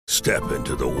Step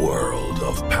into the world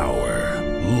of power,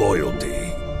 loyalty,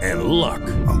 and luck.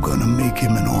 I'm gonna make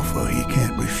him an offer he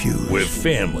can't refuse. With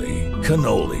family,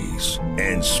 cannolis,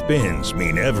 and spins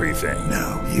mean everything.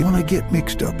 Now, you wanna get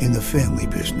mixed up in the family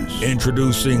business.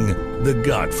 Introducing The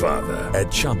Godfather at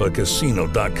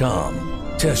ChumbaCasino.com.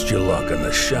 Test your luck in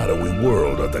the shadowy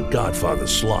world of The Godfather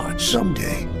slot.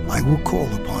 Someday, I will call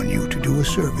upon you to do a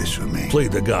service for me. Play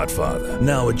The Godfather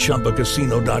now at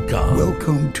ChumbaCasino.com.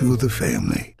 Welcome to the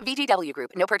family. VGW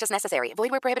Group. No purchase necessary. Void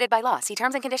where prohibited by law. See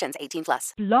terms and conditions.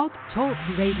 18+. Blog Talk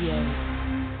Radio.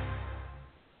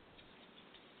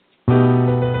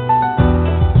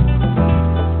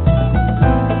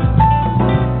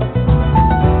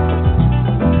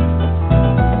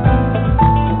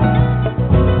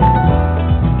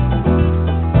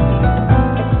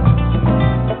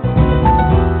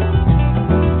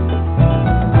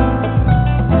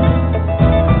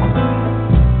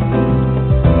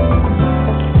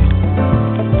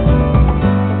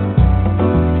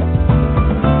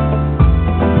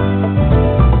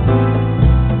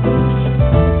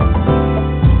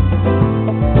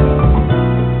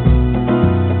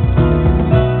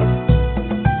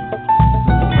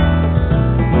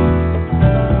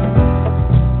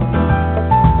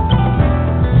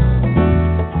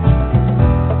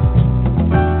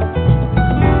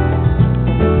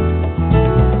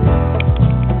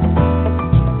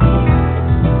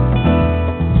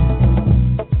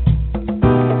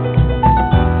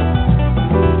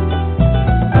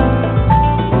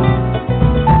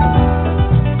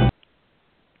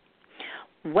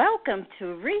 Welcome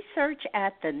to Research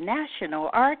at the National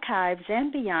Archives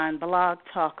and Beyond Blog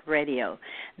Talk Radio.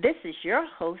 This is your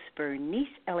host, Bernice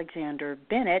Alexander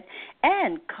Bennett,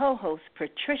 and co-host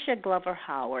Patricia Glover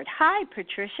Howard. Hi,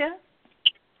 Patricia.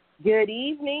 Good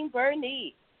evening,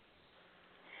 Bernice.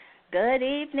 Good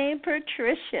evening,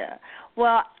 Patricia.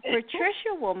 Well,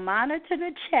 Patricia will monitor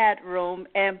the chat room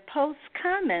and post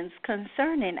comments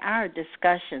concerning our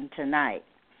discussion tonight.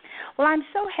 Well, I'm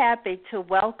so happy to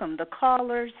welcome the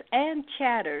callers and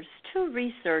chatters to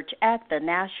Research at the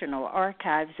National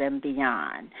Archives and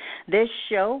Beyond. This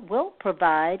show will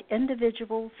provide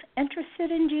individuals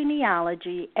interested in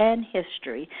genealogy and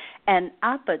history an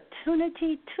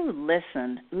opportunity to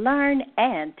listen, learn,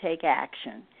 and take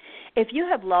action. If you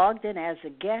have logged in as a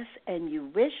guest and you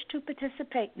wish to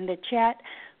participate in the chat,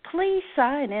 please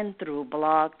sign in through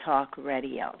Blog Talk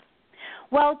Radio.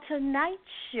 Well, tonight's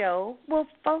show will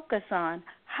focus on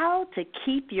how to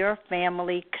keep your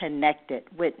family connected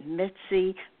with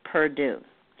Mitzi Perdue.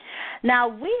 Now,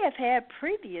 we have had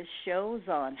previous shows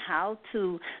on how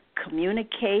to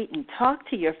communicate and talk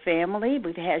to your family.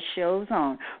 We've had shows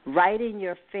on writing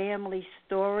your family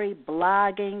story,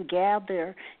 blogging,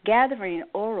 gathering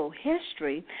oral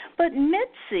history. But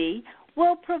Mitzi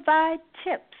will provide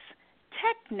tips,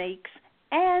 techniques,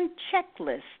 and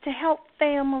checklists to help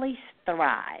families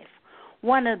thrive.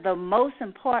 One of the most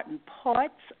important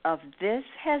parts of this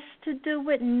has to do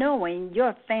with knowing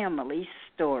your family's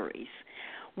stories.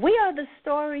 We are the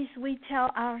stories we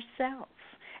tell ourselves.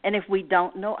 And if we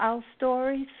don't know our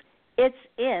stories, it's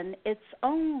in its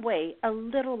own way a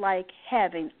little like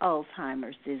having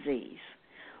Alzheimer's disease.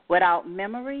 Without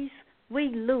memories, we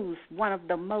lose one of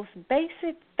the most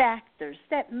basic factors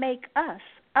that make us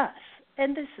us.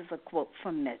 And this is a quote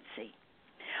from Mitzi.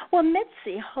 Well,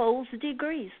 Mitzi holds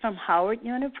degrees from Harvard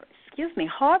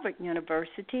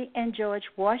University and George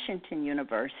Washington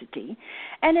University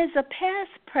and is a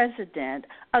past president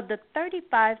of the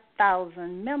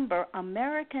 35,000-member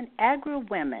American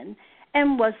Agri-Women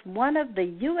and was one of the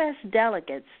U.S.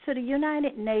 delegates to the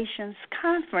United Nations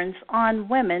Conference on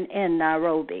Women in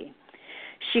Nairobi.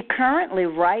 She currently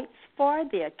writes for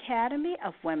the Academy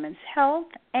of Women's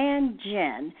Health and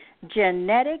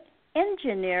Genetic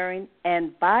Engineering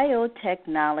and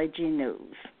Biotechnology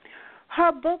News.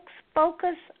 Her books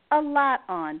focus a lot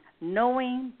on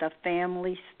knowing the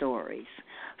family stories.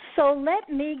 So let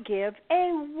me give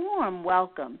a warm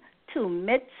welcome to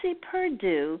Mitzi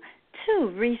Perdue to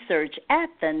Research at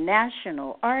the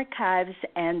National Archives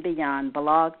and Beyond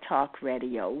Blog Talk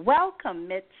Radio. Welcome,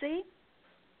 Mitzi.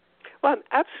 Well, I'm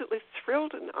absolutely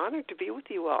thrilled and honored to be with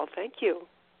you all. Thank you.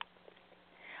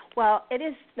 Well, it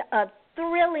is a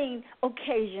thrilling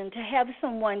occasion to have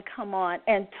someone come on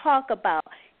and talk about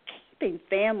keeping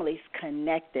families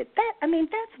connected.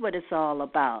 That's what it's all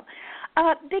about.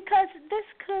 Because this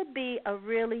could be a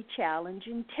really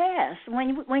challenging task.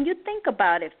 When you think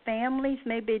about it, families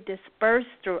may be dispersed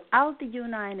throughout the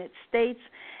United States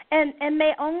and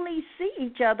may only see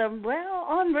each other,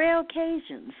 on rare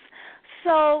occasions.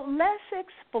 So let's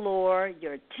explore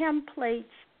your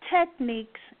templates,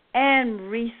 techniques, and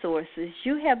resources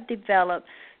you have developed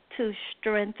to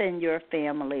strengthen your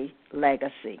family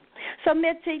legacy. So,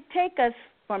 Mitzi, take us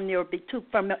from your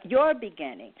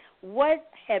beginning. What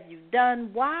have you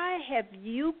done? Why have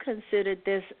you considered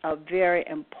this a very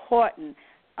important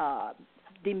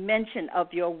dimension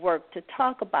of your work to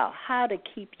talk about how to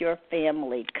keep your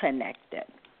family connected?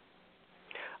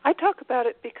 I talk about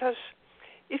it because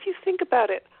if you think about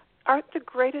it, aren't the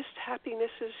greatest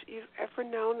happinesses you've ever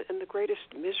known and the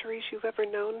greatest miseries you've ever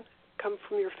known come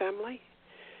from your family?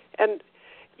 And,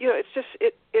 it's just,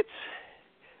 it's,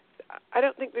 I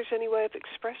don't think there's any way of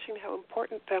expressing how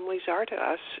important families are to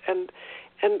us and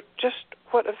just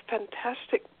what a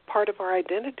fantastic part of our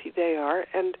identity they are.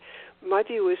 And my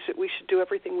view is that we should do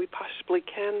everything we possibly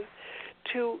can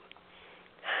to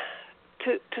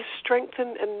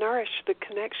strengthen and nourish the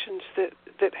connections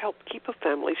that help keep a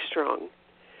family strong.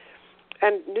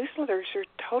 And newsletters are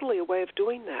totally a way of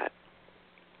doing that.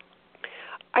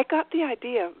 I got the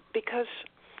idea because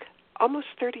almost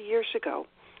 30 years ago,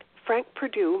 Frank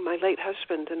Perdue, my late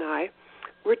husband, and I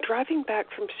were driving back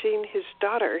from seeing his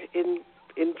daughter in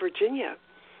Virginia,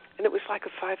 and it was like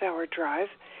a 5-hour drive,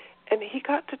 and he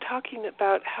got to talking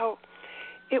about how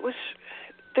there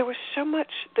was so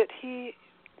much that he,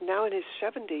 now in his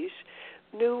 70s,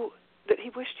 knew that he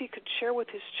wished he could share with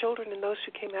his children and those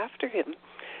who came after him.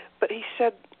 But he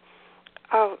said,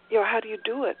 how do you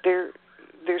do it?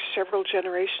 There's several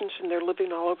generations, and they're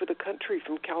living all over the country,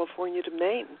 from California to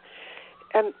Maine.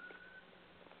 And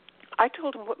I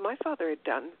told him what my father had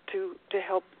done to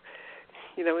help,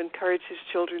 encourage his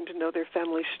children to know their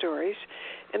family stories.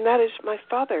 And that is my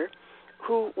father,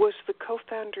 who was the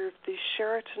co-founder of the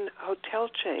Sheraton hotel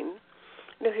chain.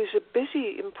 He's a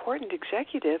busy, important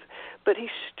executive, but he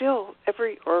still,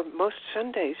 most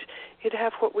Sundays, he'd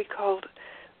have what we called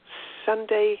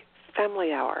Sunday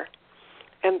family hour.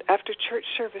 And after church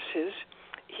services,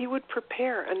 he would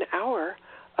prepare an hour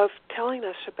of telling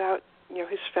us about,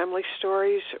 his family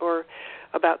stories, or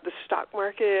about the stock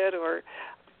market, or,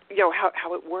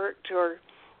 how it worked, or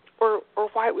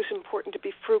why it was important to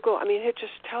be frugal. I mean, he'd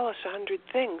just tell us 100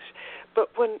 things. But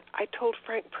when I told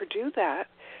Frank Perdue that,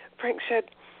 Frank said,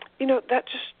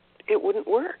 it wouldn't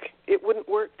work. It wouldn't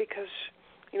work because,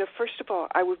 first of all,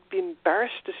 I would be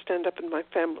embarrassed to stand up in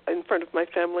front of my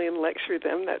family and lecture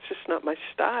them. That's just not my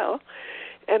style.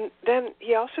 And then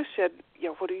he also said,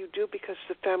 what do you do? Because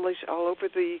the family's all over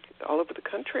the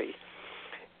country.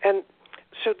 And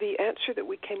so the answer that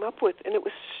we came up with, and it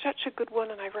was such a good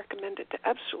one, and I recommend it to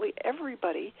absolutely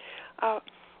everybody,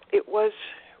 it was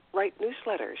write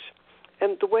newsletters.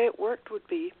 And the way it worked would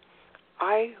be,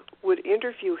 I would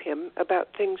interview him about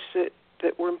things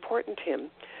that were important to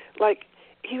him. Like,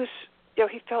 he was,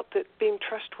 he felt that being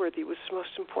trustworthy was the most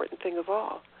important thing of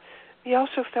all. He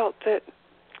also felt that,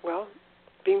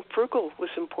 being frugal was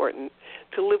important,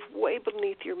 to live way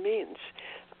beneath your means,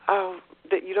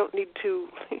 that you don't need to,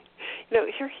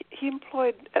 here he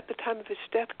employed, at the time of his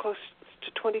death, close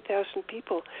to 20,000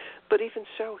 people, but even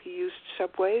so, he used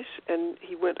subways, and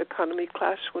he went economy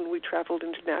class when we traveled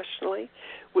internationally,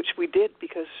 which we did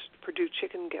because Perdue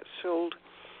chicken gets sold,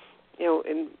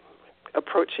 in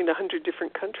approaching 100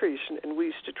 different countries, and we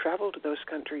used to travel to those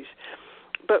countries.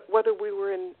 But whether we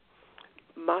were in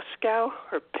Moscow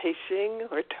or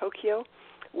Beijing or Tokyo,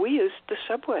 we used the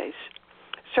subways.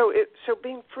 So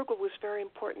being frugal was very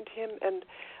important to him, and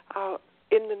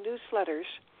in the newsletters,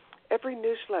 every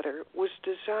newsletter was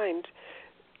designed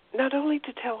not only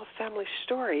to tell a family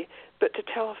story, but to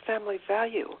tell a family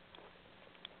value.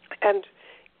 And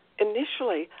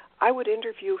initially, I would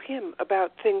interview him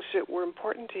about things that were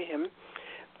important to him,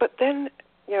 but then,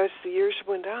 as the years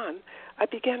went on, I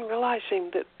began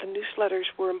realizing that the newsletters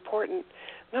were important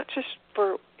not just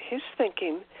for his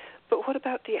thinking, but what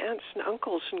about the aunts and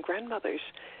uncles and grandmothers?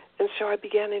 And so I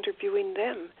began interviewing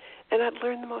them, and I'd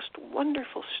learn the most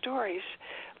wonderful stories.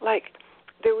 Like,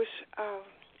 there was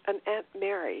an Aunt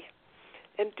Mary,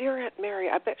 and dear Aunt Mary,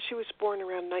 I bet she was born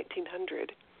around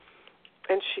 1900,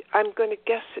 and I'm going to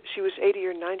guess that she was 80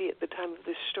 or 90 at the time of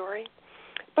this story.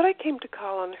 But I came to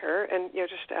call on her and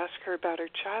just to ask her about her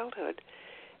childhood,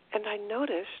 and I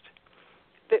noticed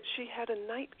that she had a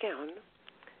nightgown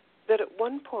that at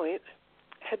one point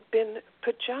had been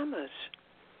pajamas.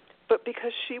 But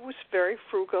because she was very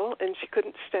frugal and she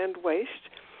couldn't stand waste,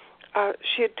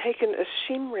 she had taken a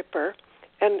seam ripper,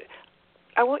 and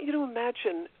I want you to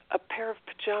imagine a pair of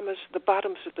pajamas, the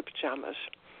bottoms of the pajamas.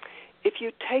 If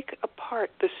you take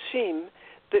apart the seam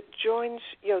that joins,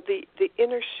 the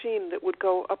inner seam that would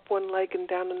go up one leg and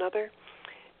down another,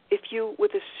 if you,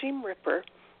 with a seam ripper,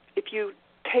 if you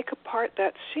take apart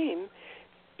that seam,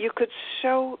 you could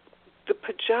sew the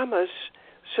pajamas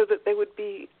so that they would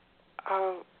be,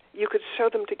 you could sew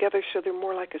them together so they're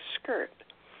more like a skirt.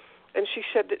 And she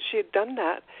said that she had done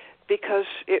that because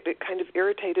it kind of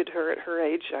irritated her at her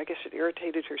age. I guess it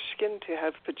irritated her skin to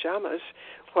have pajamas,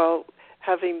 while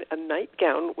having a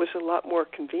nightgown was a lot more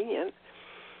convenient.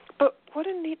 But what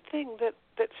a neat thing that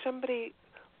somebody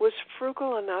was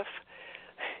frugal enough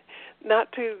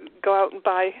not to go out and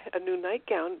buy a new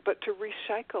nightgown, but to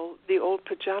recycle the old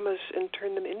pajamas and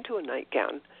turn them into a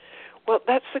nightgown. Well,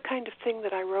 that's the kind of thing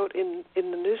that I wrote in the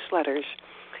newsletters.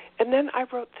 And then I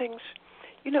wrote things,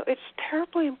 it's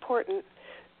terribly important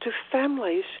to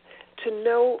families to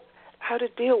know how to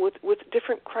deal with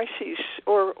different crises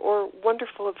or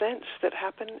wonderful events that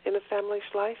happen in a family's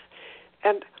life.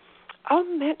 And I'll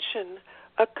mention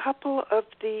a couple of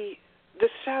the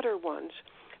sadder ones,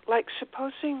 like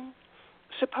supposing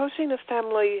a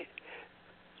family,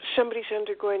 somebody's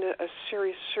undergoing a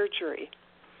serious surgery.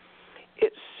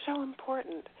 It's so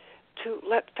important to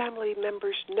let family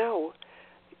members know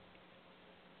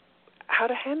how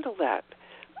to handle that.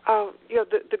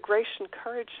 The grace and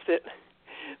courage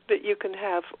that you can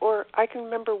have. Or I can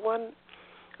remember one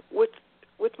with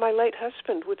my late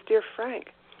husband, with dear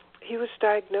Frank. He was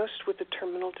diagnosed with a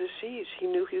terminal disease. He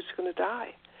knew he was going to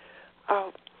die.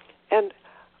 And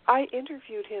I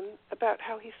interviewed him about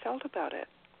how he felt about it.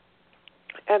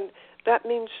 And that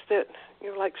means that,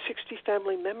 like 60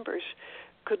 family members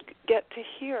could get to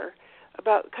hear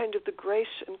about kind of the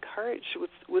grace and courage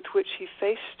with which he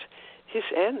faced his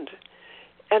end.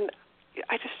 And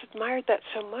I just admired that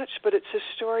so much, but it's a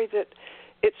story that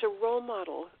it's a role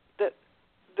model that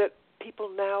people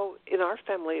now, in our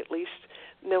family at least,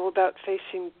 know about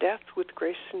facing death with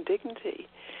grace and dignity.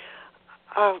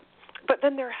 But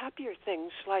then there are happier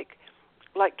things like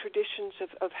traditions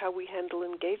of how we handle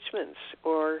engagements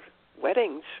or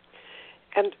weddings.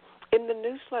 And in the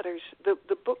newsletters,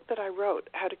 the book that I wrote,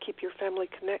 How to Keep Your Family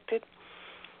Connected,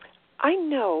 I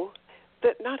know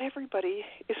that not everybody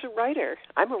is a writer.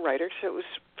 I'm a writer, so it was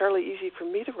fairly easy for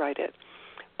me to write it.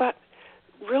 But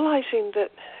realizing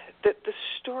that the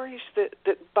stories that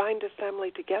bind a family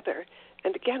together,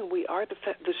 and again, we are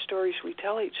the stories we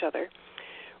tell each other,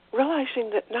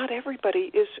 realizing that not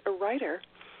everybody is a writer,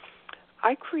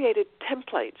 I created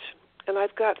templates. And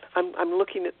I'm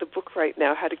looking at the book right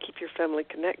now, How to Keep Your Family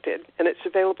Connected, and it's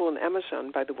available on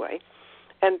Amazon, by the way.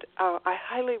 And I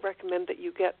highly recommend that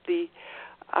you get the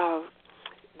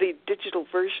digital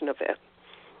version of it.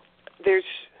 There's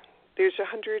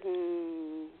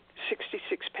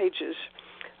 166 pages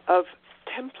of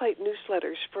template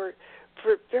newsletters for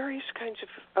various kinds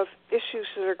of issues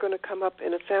that are going to come up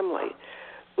in a family,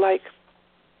 like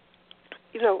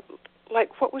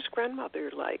what was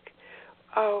grandmother like?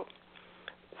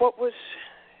 What was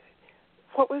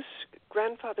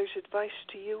grandfather's advice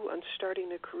to you on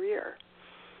starting a career?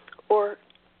 Or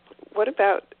what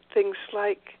about things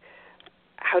like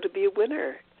how to be a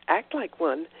winner, act like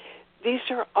one? These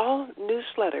are all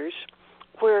newsletters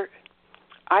where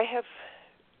I have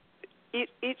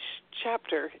each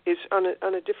chapter is on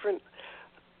a different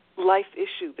life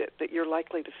issue that you're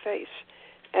likely to face.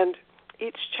 And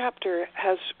each chapter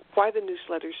has why the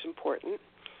newsletter is important,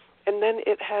 and then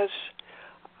it has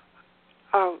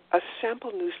a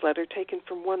sample newsletter taken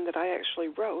from one that I actually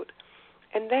wrote,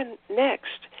 and then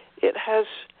next it has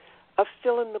a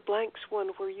fill-in-the-blanks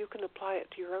one where you can apply it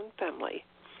to your own family.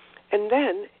 And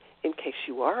then, in case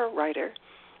you are a writer,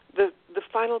 the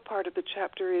final part of the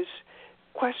chapter is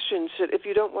questions that if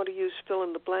you don't want to use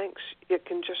fill-in-the-blanks, it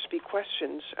can just be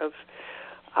questions of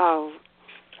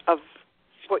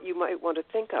what you might want to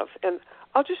think of. And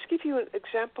I'll just give you an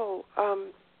example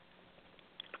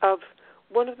of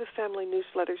one of the family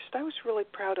newsletters that I was really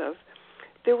proud of.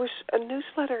 There was a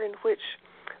newsletter in which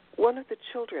one of the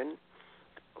children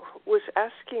was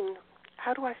asking,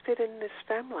 how do I fit in this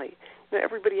family?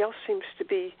 Everybody else seems to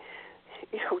be,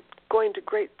 going to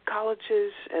great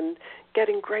colleges and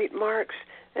getting great marks,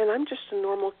 and I'm just a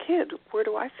normal kid. Where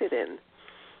do I fit in?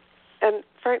 And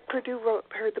Frank Perdue wrote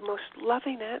her the most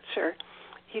loving answer.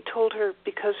 He told her,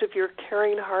 because of your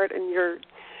caring heart and your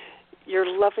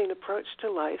loving approach to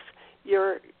life,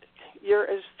 you're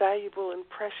as valuable and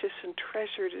precious and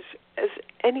treasured as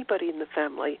anybody in the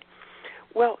family.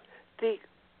 Well,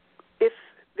 if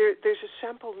there's a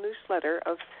sample newsletter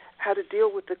of how to deal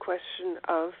with the question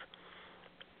of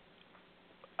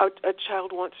a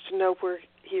child wants to know where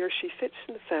he or she fits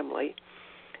in the family,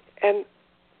 and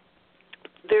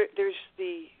there's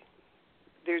the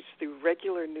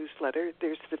regular newsletter,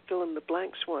 there's the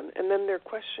fill-in-the-blanks one, and then there are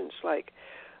questions like,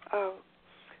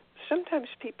 sometimes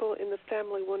people in the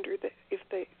family wonder that if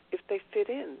they fit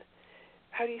in.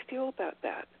 How do you feel about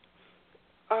that?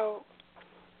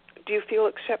 Do you feel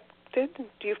accepted?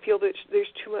 Do you feel that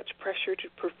there's too much pressure to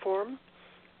perform?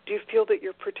 Do you feel that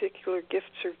your particular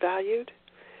gifts are valued?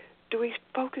 Do we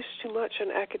focus too much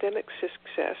on academic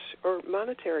success or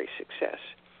monetary success?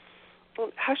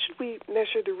 Well, how should we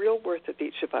measure the real worth of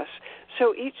each of us?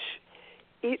 So each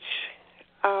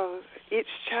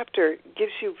chapter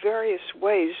gives you various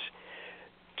ways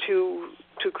to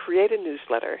create a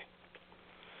newsletter.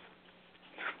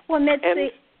 Well,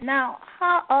 Mitzi, now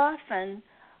how often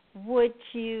would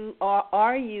you or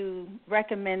are you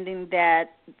recommending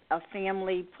that a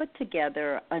family put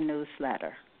together a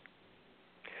newsletter?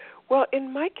 Well,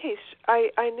 in my case, I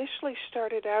initially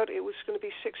started out, it was going to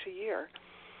be 6 a year.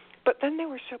 But then they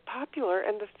were so popular,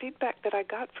 and the feedback that I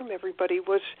got from everybody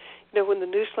was, when the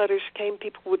newsletters came,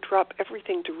 people would drop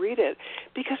everything to read it,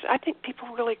 because I think people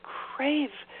really crave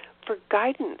for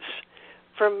guidance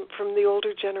from the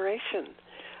older generation.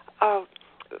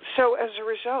 So as a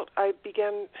result, I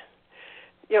began,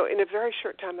 in a very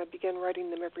short time, I began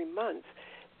writing them every month.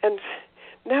 And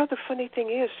now the funny thing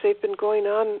is, they've been going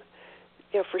on,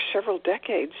 for several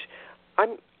decades.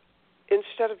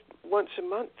 Instead of once a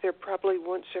month, they're probably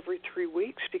once every 3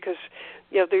 weeks, because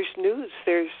there's news,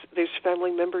 there's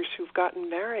family members who've gotten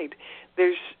married,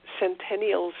 there's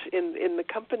centennials in the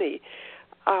company,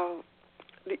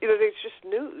 there's just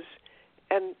news.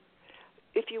 And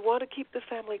if you want to keep the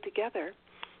family together,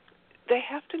 they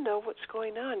have to know what's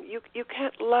going on. You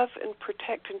can't love and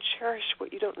protect and cherish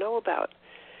what you don't know about.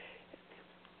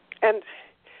 And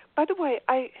by the way,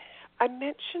 I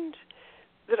mentioned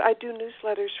that I do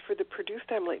newsletters for the Perdue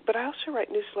family, but I also write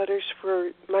newsletters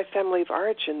for my family of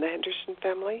origin, the Henderson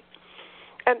family.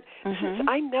 And since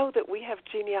I know that we have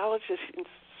genealogists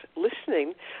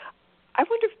listening, I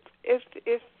wonder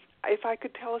if I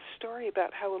could tell a story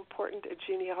about how important a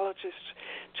genealogist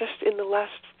just in the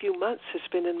last few months has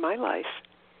been in my life.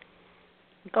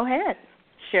 Go ahead.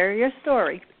 Share your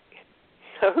story.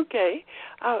 Okay.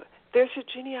 There's a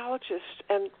genealogist,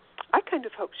 and I kind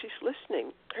of hope she's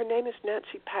listening. Her name is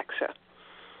Nancy Paxa.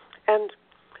 And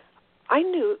I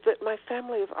knew that my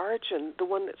family of origin, the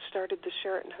one that started the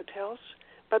Sheraton Hotels,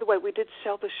 by the way, we did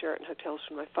sell the Sheraton Hotels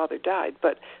when my father died,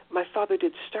 but my father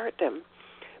did start them.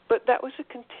 But that was a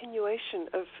continuation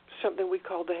of something we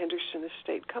call the Henderson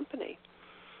Estate Company.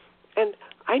 And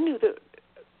I knew that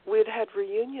we had had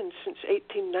reunions since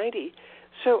 1890,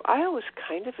 so I always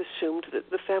kind of assumed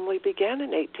that the family began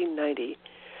in 1890.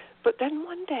 But then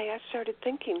one day I started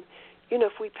thinking,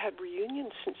 if we've had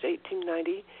reunions since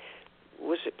 1890,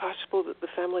 was it possible that the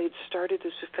family had started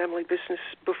as a family business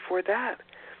before that?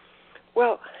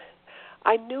 Well,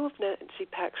 I knew of Nancy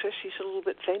Paxa. She's a little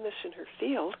bit famous in her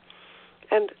field.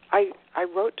 And I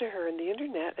wrote to her on the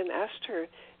Internet and asked her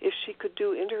if she could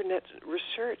do Internet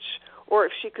research, or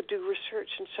if she could do research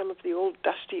in some of the old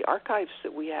dusty archives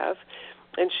that we have,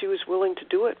 and she was willing to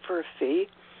do it for a fee.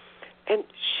 And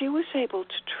she was able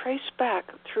to trace back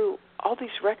through all these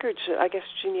records that I guess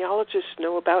genealogists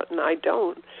know about and I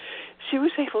don't. She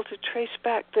was able to trace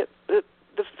back that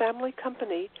the family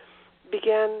company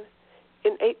began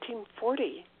in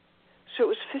 1840. So it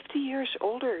was 50 years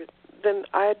older than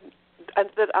I and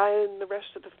the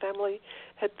rest of the family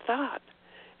had thought.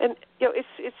 And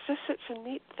it's just such a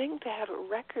neat thing to have a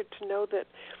record to know that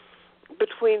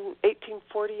between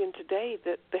 1840 and today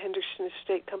that the Henderson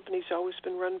Estate Company's always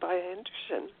been run by a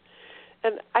Henderson.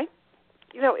 And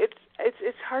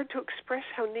it's hard to express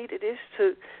how neat it is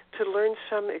to learn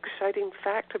some exciting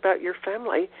fact about your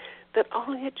family that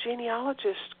only a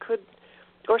genealogist could,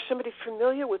 or somebody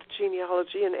familiar with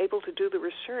genealogy and able to do the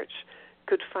research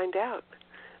could find out.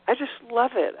 I just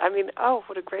love it. I mean,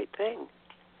 what a great thing.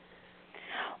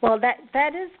 Well,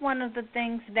 that is one of the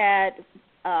things that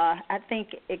I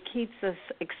think it keeps us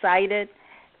excited,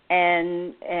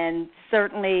 and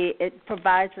certainly it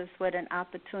provides us with an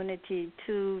opportunity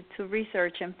to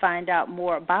research and find out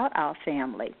more about our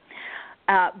family.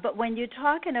 But when you're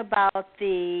talking about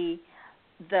the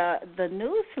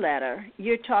newsletter,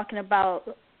 you're talking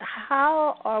about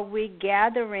how are we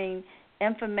gathering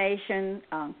information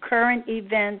on current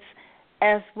events,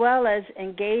 as well as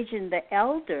engaging the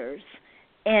elders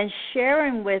and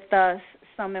sharing with us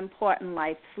some important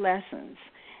life lessons.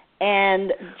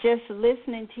 And just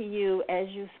listening to you as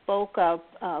you spoke of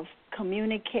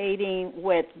communicating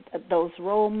with those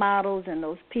role models and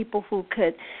those people who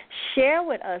could share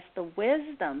with us the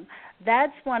wisdom,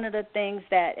 that's one of the things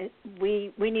that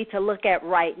we need to look at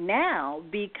right now,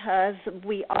 because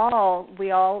we all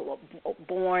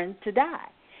born to die.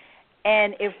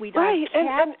 And if we don't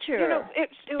capture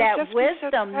that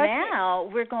wisdom now,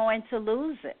 we're going to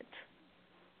lose it.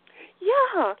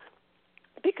 Yeah,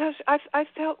 because I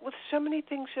felt with so many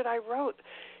things that I wrote,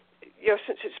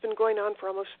 since it's been going on for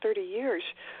almost 30 years,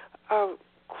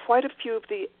 quite a few of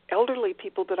the elderly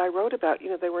people that I wrote about,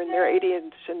 they were in their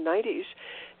 80s and 90s,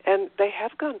 and they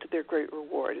have gone to their great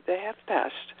reward. They have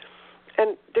passed.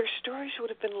 And their stories would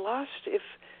have been lost if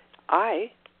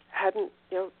I hadn't,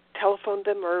 telephoned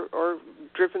them or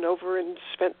driven over and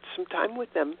spent some time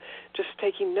with them just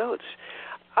taking notes.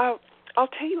 I'll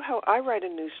tell you how I write a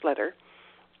newsletter,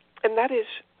 and that is,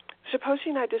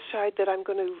 supposing I decide that I'm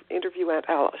going to interview Aunt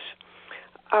Alice.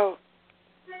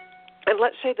 And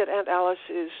let's say that Aunt Alice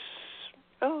is,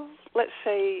 let's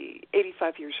say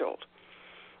 85 years old.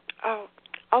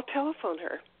 I'll telephone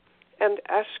her and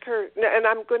ask her, and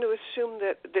I'm going to assume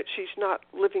that she's not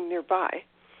living nearby.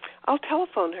 I'll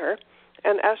telephone her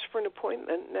and ask for an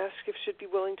appointment and ask if she'd be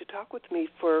willing to talk with me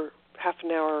for half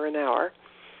an hour or an hour.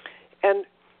 And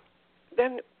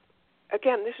then,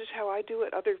 again, this is how I do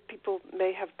it. Other people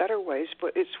may have better ways,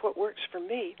 but it's what works for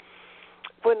me.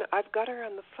 When I've got her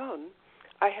on the phone,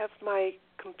 I have my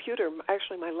computer,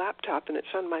 actually my laptop, and it's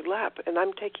on my lap, and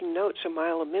I'm taking notes a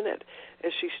mile a minute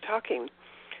as she's talking.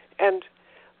 And,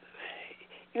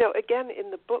 again,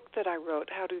 in the book that I wrote,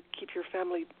 How to Keep Your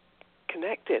Family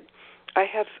Connected, I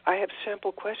have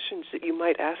sample questions that you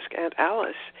might ask Aunt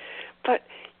Alice. But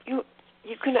you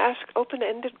can ask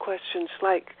open-ended questions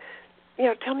like,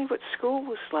 tell me what school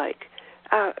was like.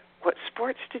 What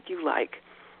sports did you like?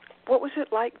 What was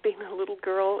it like being a little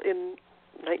girl in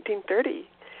 1930?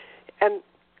 And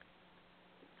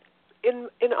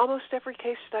in almost every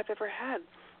case that I've ever had,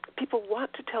 people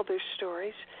want to tell their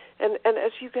stories, and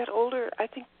as you get older, I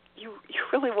think you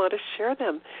really want to share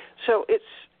them. So it's,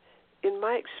 in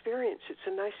my experience, it's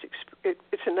a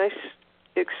nice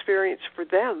experience for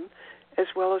them as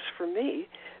well as for me.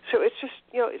 So it's just,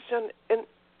 it's done in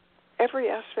every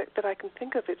aspect that I can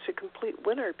think of. It's a complete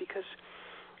winner because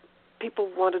people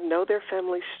want to know their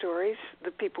family stories. The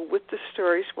people with the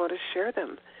stories want to share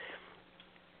them.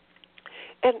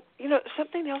 And,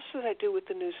 something else that I do with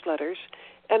the newsletters,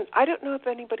 and I don't know of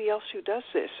anybody else who does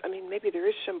this. I mean, maybe there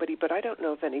is somebody, but I don't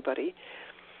know of anybody.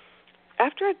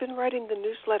 After I'd been writing the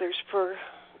newsletters for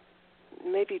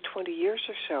maybe 20 years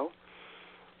or so,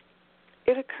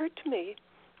 it occurred to me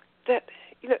that,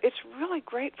 it's really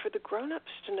great for the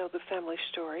grown-ups to know the family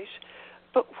stories,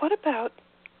 but what about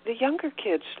the younger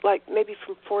kids, like maybe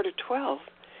from 4 to 12?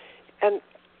 And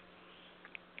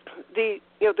the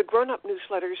grown-up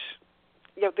newsletters,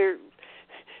 they're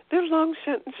long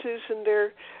sentences and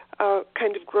they're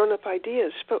kind of grown-up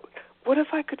ideas, but what if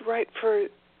I could write for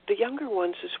the younger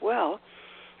ones as well?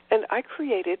 And I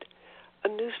created a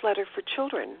newsletter for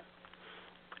children.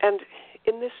 And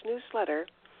in this newsletter,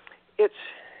 it's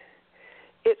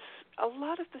a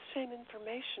lot of the same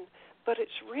information, but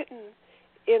it's written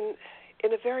in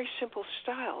a very simple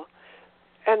style.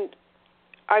 And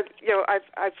I've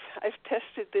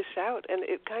tested this out, and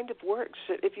it kind of works.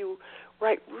 That if you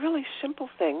write really simple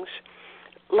things,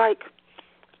 like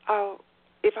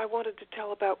if I wanted to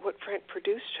tell about what Frank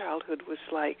Perdue's childhood was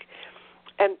like,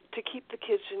 and to keep the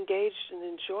kids engaged and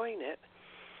enjoying it,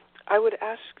 I would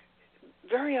ask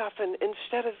very often,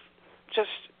 instead of just,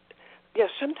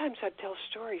 sometimes I'd tell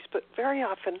stories, but very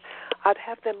often I'd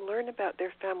have them learn about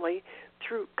their family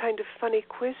through kind of funny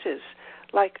quizzes.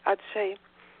 Like I'd say,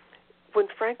 when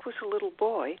Frank was a little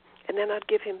boy, and then I'd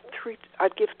give three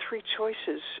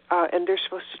choices, and they're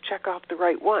supposed to check off the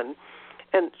right one.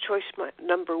 And choice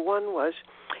number one was,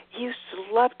 he used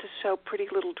to love to sew pretty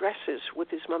little dresses with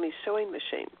his mummy's sewing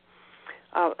machine.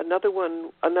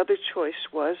 Another choice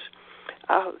was,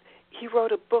 he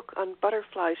wrote a book on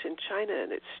butterflies in China,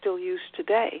 and it's still used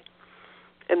today.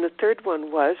 And the third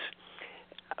one was,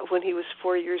 when he was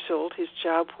 4 years old, his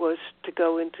job was to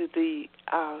go into the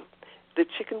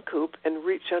chicken coop and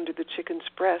reach under the chicken's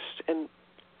breast and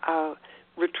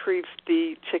retrieve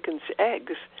the chicken's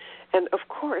eggs. And of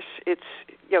course, it's,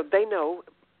 they know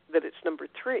that it's number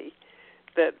 3,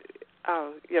 that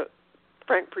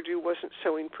Frank Perdue wasn't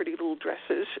sewing pretty little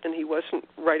dresses, and he wasn't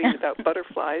writing about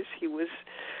butterflies. He was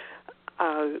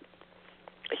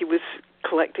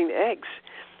collecting eggs.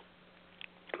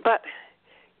 But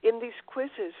in these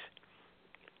quizzes,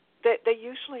 they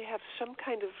usually have some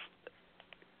kind of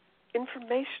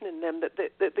information in them that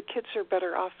the kids are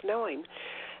better off knowing.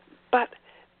 But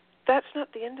that's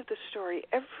not the end of the story.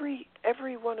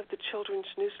 Every one of the children's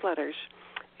newsletters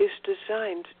is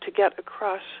designed to get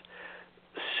across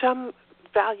some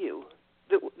value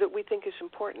that we think is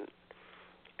important.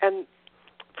 And,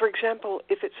 for example,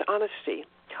 if it's honesty,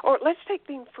 or let's take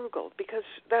being frugal, because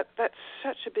that's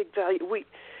such a big value.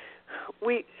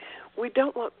 We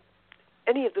don't want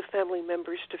any of the family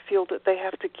members to feel that they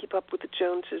have to keep up with the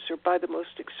Joneses or buy the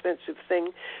most expensive thing,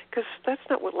 because that's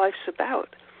not what life's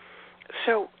about.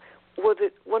 So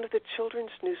one of the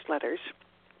children's newsletters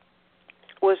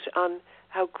was on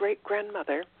how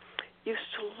great-grandmother used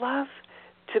to love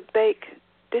to bake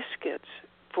biscuits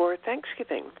for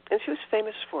Thanksgiving, and she was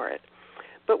famous for it.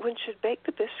 But when she'd bake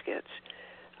the biscuits,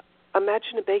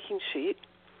 imagine a baking sheet,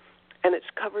 and it's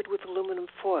covered with aluminum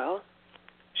foil.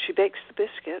 She bakes the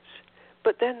biscuits,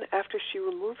 but then after she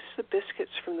removes the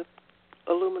biscuits from the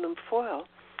aluminum foil,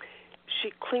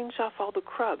 she cleans off all the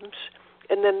crumbs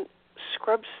and then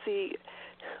scrubs the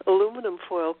aluminum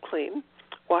foil clean,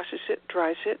 washes it,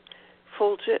 dries it,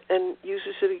 folds it, and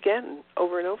uses it again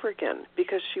over and over again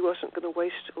because she wasn't going to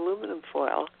waste aluminum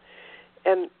foil.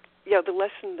 And, the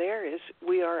lesson there is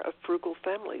we are a frugal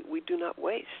family. We do not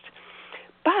waste.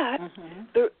 But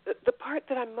the part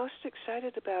that I'm most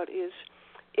excited about is,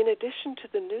 in addition to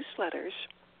the newsletters,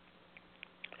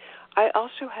 I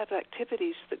also have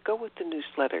activities that go with the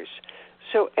newsletters.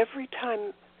 So every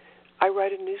time I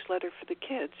write a newsletter for the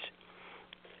kids,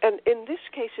 and in this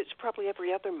case it's probably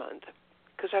every other month,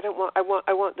 because I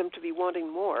want them to be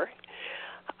wanting more.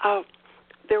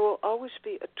 There will always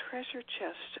be a treasure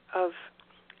chest of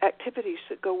activities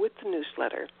that go with the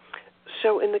newsletter.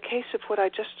 So in the case of what I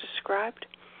just described,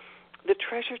 the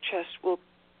treasure chest will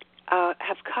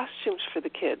have costumes for the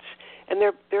kids, and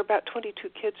there are about 22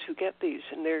 kids who get these,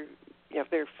 and they're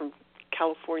from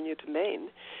California to Maine.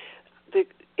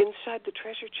 Inside the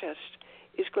treasure chest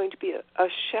is going to be a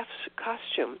chef's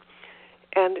costume,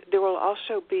 and there will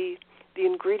also be the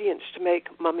ingredients to make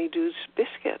Mommy Doo's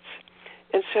biscuits.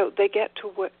 And so they get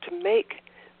to make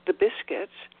the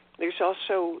biscuits. There's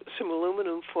also some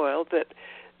aluminum foil that,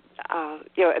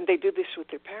 and they do this with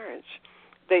their parents.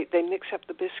 They mix up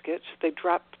the biscuits. They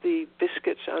drop the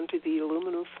biscuits onto the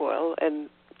aluminum foil, and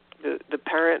the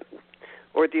parent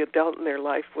or the adult in their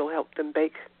life will help them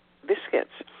bake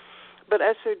biscuits. But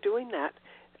as they're doing that,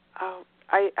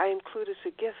 I include as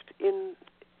a gift in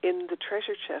the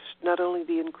treasure chest not only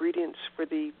the ingredients for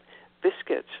the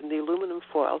biscuits and the aluminum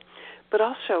foil, but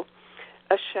also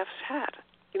a chef's hat.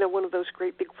 One of those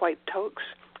great big white toques,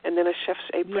 and then a chef's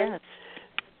apron. Yes.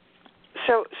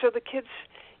 So the kids,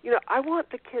 I want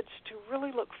the kids to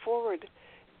really look forward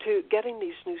to getting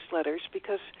these newsletters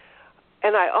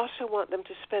and I also want them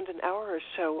to spend an hour or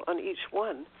so on each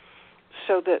one,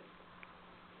 so that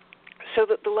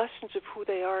the lessons of who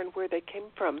they are and where they came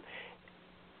from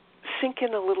sink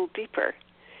in a little deeper.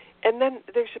 And then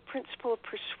there's a principle of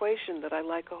persuasion that I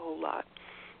like a whole lot,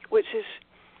 which is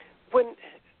when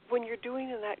you're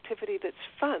doing an activity that's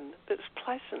fun, that's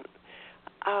pleasant,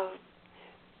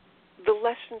 the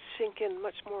lessons sink in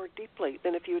much more deeply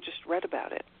than if you had just read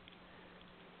about it.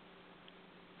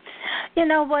 You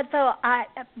know what, though?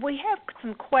 We have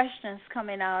some questions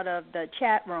coming out of the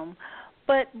chat room,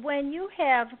 but when you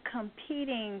have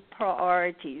competing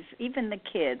priorities, even the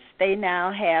kids, they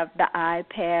now have the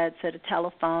iPads or the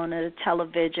telephone or the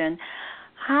television.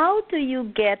 How do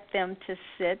you get them to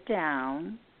sit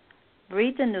down,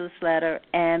 read the newsletter,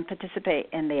 and participate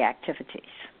in the activities?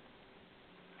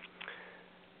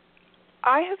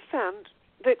 I have found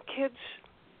that kids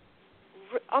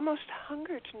almost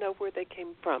hunger to know where they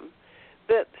came from.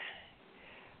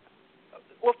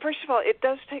 Well, first of all, it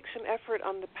does take some effort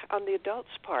on the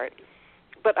adult's part,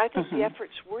 but I think the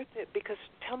effort's worth it, because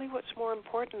tell me what's more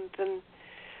important than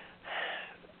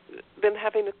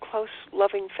having a close,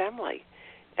 loving family,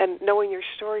 and knowing your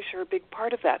stories are a big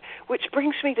part of that. Which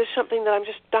brings me to something that I'm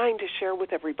just dying to share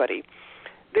with everybody.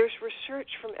 There's research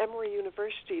from Emory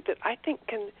University that I think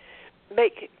can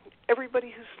make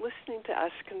everybody who's listening to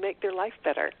us can make their life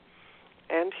better.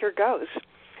 And here goes.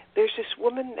 There's this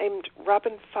woman named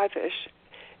Robin Fifish,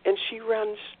 and she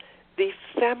runs the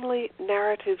Family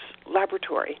Narratives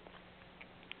Laboratory.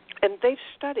 And they've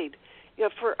studied,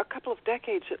 for a couple of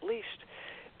decades at least,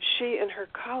 she and her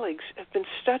colleagues have been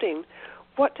studying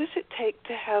what does it take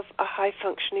to have a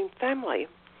high-functioning family.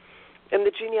 And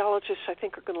the genealogists, I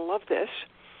think, are going to love this.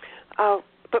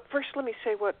 But first let me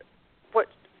say what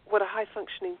a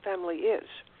high-functioning family is.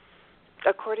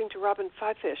 According to Robin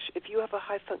Fifish, if you have a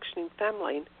high-functioning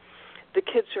family, the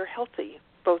kids are healthy,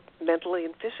 both mentally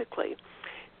and physically.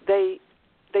 They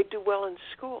do well in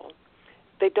school.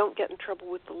 They don't get in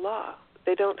trouble with the law.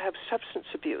 They don't have substance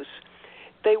abuse.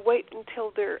 They wait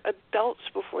until they're adults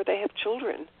before they have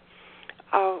children.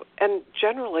 And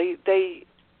generally,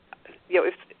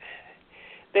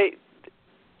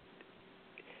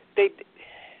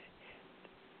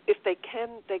 if they can,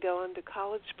 they go on to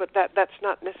college, but that's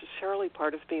not necessarily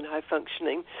part of being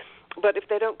high-functioning. But if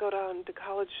they don't go on to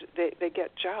college, they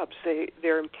get jobs.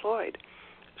 They're employed.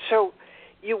 So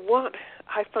you want a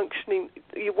high functioning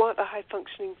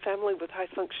family with high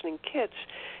functioning kids,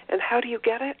 and how do you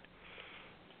get it?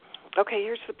 Okay,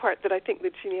 here's the part that I think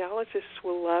the genealogists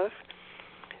will love.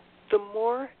 The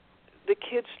more the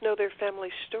kids know their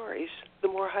family stories, the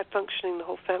more high functioning the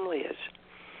whole family is.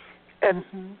 And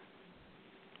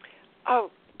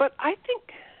but I think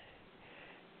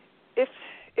if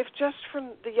just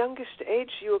from the youngest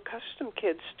age you accustom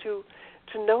kids to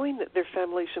knowing that their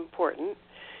family's important,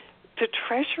 to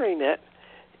treasuring it,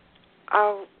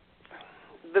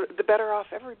 the better off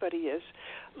everybody is.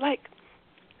 Like,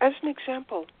 as an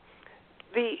example,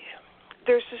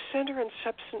 there's a Center on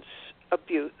Substance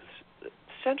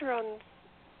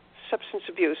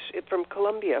Abuse from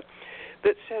Columbia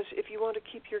that says if you want to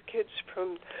keep your kids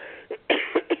from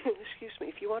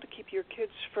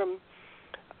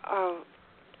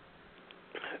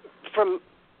from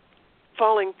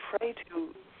falling prey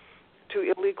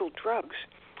to illegal drugs,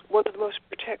 one of the most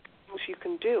protective things you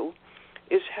can do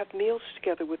is have meals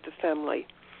together with the family.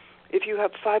 If you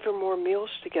have 5 or more meals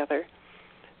together,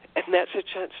 and that's a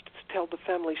chance to tell the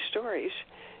family stories,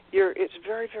 it's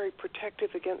very, very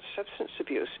protective against substance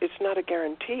abuse. It's not a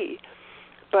guarantee,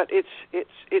 but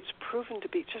it's proven to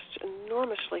be just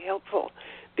enormously helpful,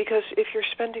 because if you're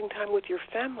spending time with your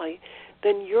family,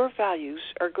 then your values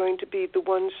are going to be the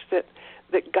ones that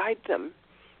guide them,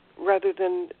 rather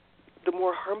than the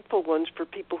more harmful ones for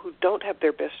people who don't have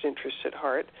their best interests at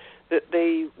heart that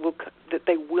they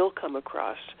will come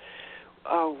across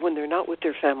when they're not with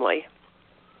their family.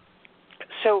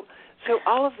 So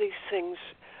all of these things,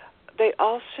 they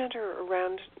all center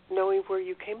around knowing where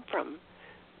you came from.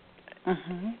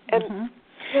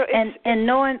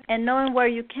 And knowing where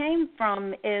you came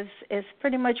from is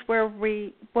pretty much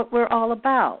what we're all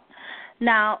about.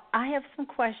 Now, I have some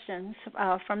questions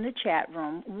from the chat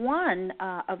room. One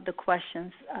of the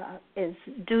questions is,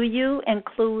 do you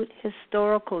include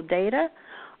historical data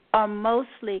or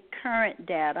mostly current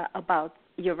data about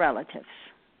your relatives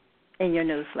in your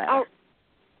newsletter?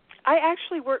 I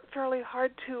actually work fairly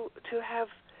hard to have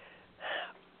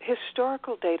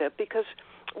historical data, because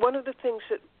one of the things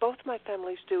that both my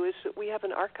families do is that we have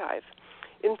an archive.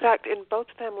 In fact, in both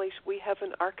families, we have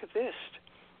an archivist,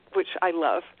 which I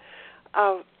love.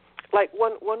 Like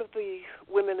one of the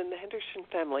women in the Henderson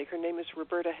family, her name is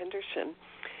Roberta Henderson,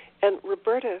 and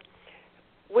Roberta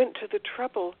went to the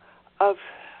trouble of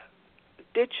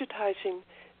digitizing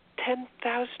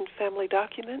 10,000 family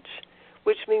documents,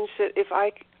 which means that if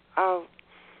I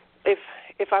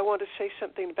want to say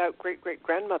something about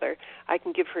great-great-grandmother, I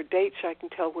can give her dates, I can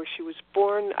tell where she was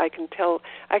born, I can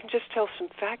just tell some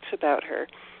facts about her.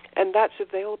 And that's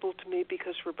available to me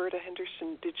because Roberta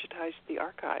Henderson digitized the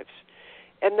archives.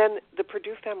 And then the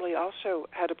Perdue family also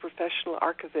had a professional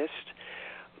archivist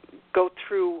go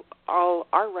through all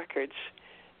our records.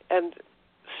 And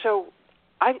so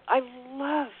I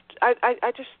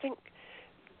just think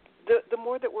the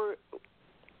more that we're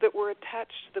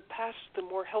attached to the past, the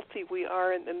more healthy we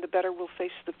are, and the better we'll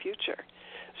face the future.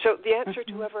 So the answer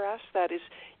to whoever asked that is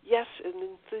yes, an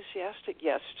enthusiastic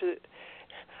yes.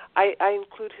 I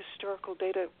include historical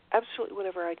data absolutely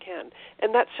whenever I can.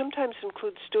 And that sometimes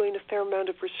includes doing a fair amount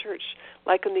of research,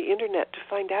 like on the Internet, to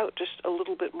find out just a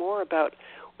little bit more about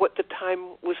what the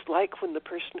time was like when the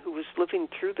person who was living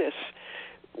through this,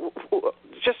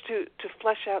 just to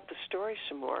flesh out the story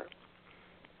some more.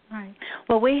 Right.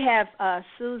 Well, we have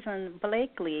Susan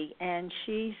Blakely, and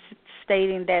she's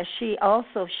stating that she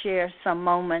also shares some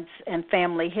moments in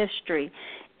family history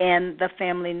in the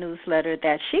family newsletter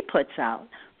that she puts out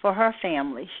for her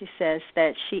family. She says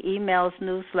that she emails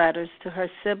newsletters to her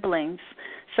siblings,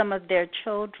 some of their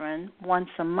children, once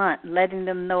a month, letting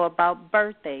them know about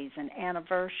birthdays and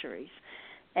anniversaries,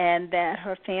 and that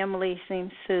her family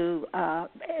seems to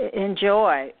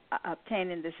enjoy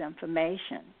obtaining this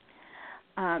information.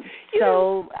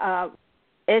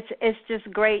 It's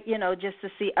just great, just to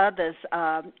see others.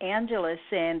 Angela is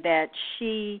saying that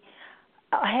she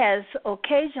has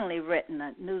occasionally written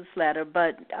a newsletter,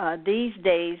 but these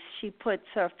days she puts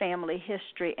her family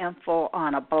history info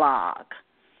on a blog,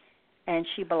 and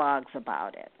she blogs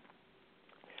about it.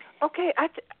 Okay,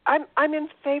 I'm in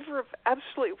favor of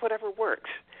absolutely whatever works,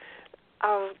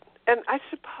 and I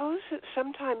suppose that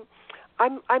sometime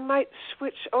I might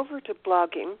switch over to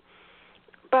blogging.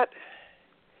 But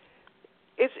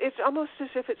it's almost as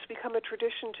if it's become a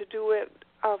tradition to do it.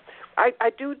 I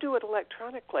do it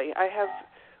electronically. I have,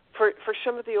 for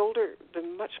some of the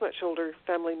much older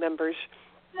family members,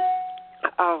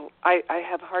 I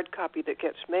have hard copy that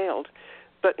gets mailed.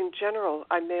 But in general,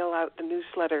 I mail out the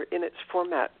newsletter in its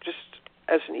format, just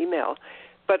as an email.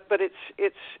 But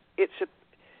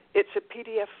it's a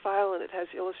PDF file, and it has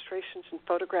illustrations and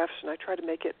photographs, and I try to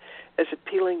make it as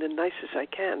appealing and nice as I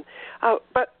can.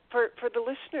 But for the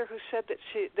listener who said that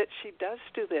she does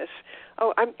do this,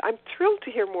 I'm thrilled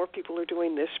to hear more people are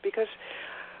doing this, because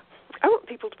I want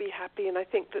people to be happy, and I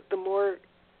think that the more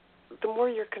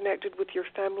you're connected with your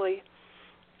family,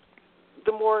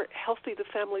 the more healthy the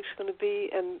family's going to be,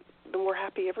 and the more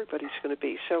happy everybody's going to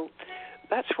be. So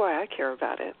that's why I care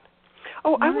about it.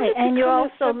 Oh, right. And you're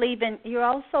also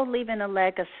leaving a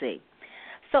legacy.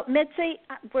 So, Mitzi,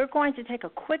 we're going to take a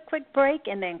quick break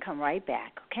and then come right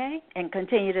back, okay, and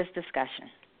continue this discussion.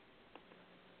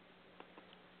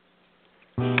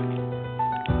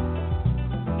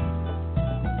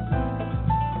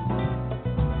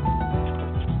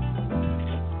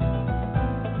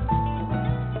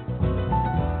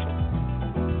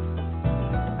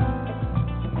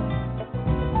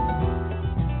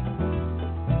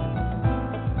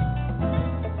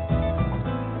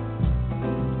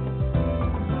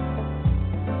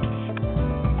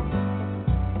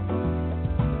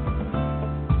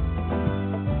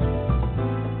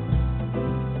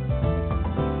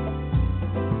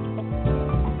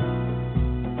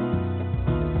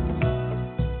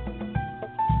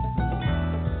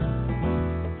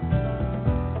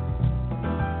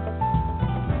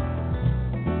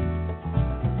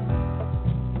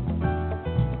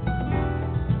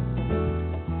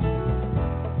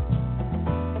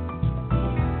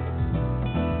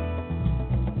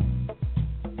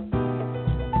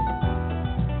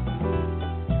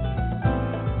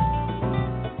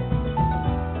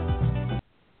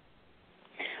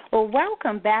 Well,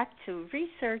 welcome back to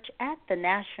Research at the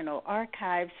National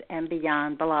Archives and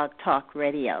Beyond Blog Talk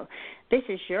Radio. This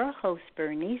is your host,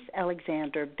 Bernice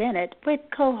Alexander Bennett, with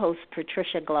co-host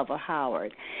Patricia Glover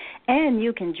Howard. And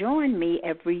you can join me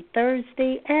every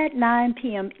Thursday at 9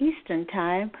 p.m. Eastern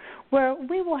Time, where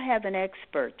we will have an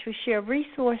expert to share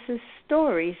resources,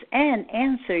 stories, and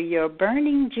answer your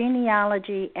burning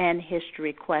genealogy and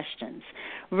history questions.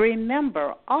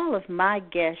 Remember, all of my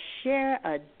guests share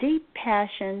a deep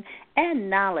passion and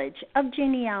knowledge of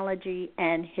genealogy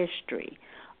and history.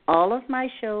 All of my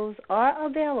shows are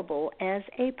available as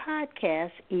a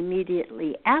podcast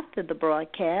immediately after the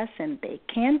broadcast, and they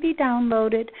can be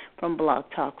downloaded from Blog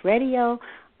Talk Radio,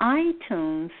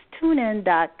 iTunes,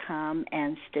 TuneIn.com,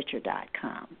 and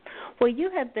Stitcher.com. Well,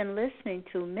 you have been listening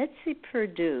to Mitzi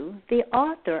Perdue, the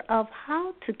author of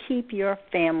How to Keep Your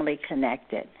Family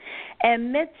Connected.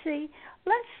 And Mitzi,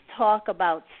 let's talk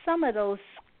about some of those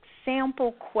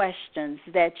sample questions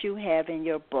that you have in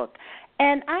your book.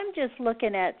 And I'm just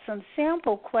looking at some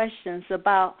sample questions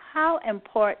about how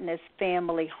important is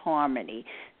family harmony.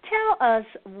 Tell us,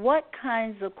 what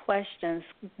kinds of questions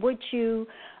would you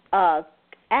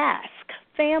ask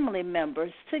family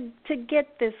members to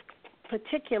get this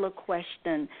particular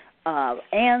question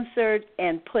answered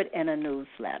and put in a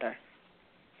newsletter?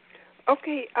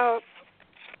 Okay.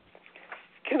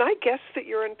 Can I guess that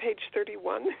you're on page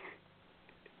 31?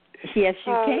 Yes,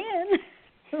 you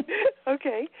can.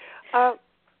 Okay.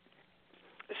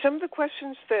 Some of the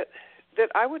questions that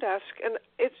I would ask, and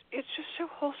it's just so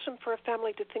wholesome for a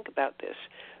family to think about this.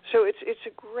 So it's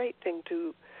a great thing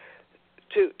to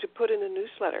put in a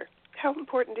newsletter. How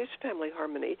important is family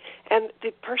harmony? And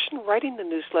the person writing the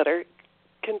newsletter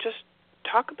can just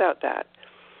talk about that.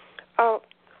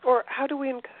 Or how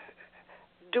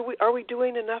are we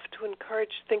doing enough to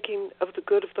encourage thinking of the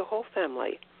good of the whole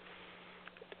family?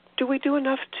 Do we do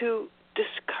enough to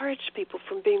discourage people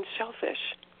from being selfish?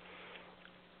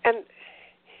 And,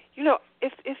 you know,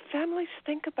 if families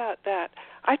think about that,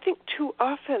 I think too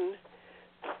often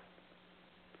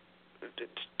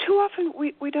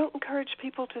we don't encourage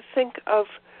people to think of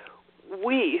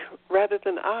we rather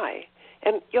than I.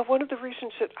 And, you know, one of the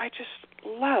reasons that I just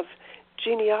love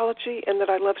genealogy and that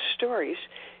I love stories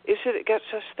is that it gets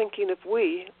us thinking of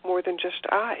we more than just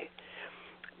I.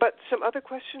 But some other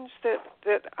questions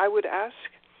that I would ask,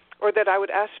 or that I would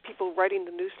ask people writing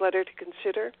the newsletter to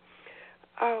consider,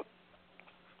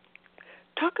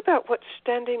 talk about what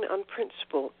standing on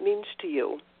principle means to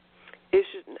you. Is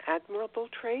it an admirable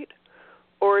trait,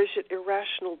 or is it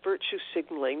irrational virtue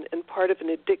signaling and part of an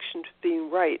addiction to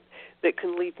being right that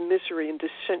can leave misery and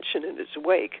dissension in its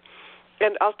wake?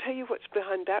 And I'll tell you what's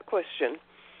behind that question.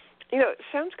 You know, it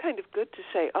sounds kind of good to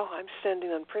say, oh, I'm standing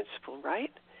on principle,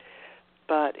 right?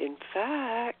 But in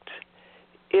fact,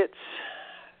 it's,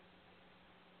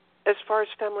 as far as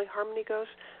family harmony goes,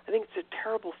 I think it's a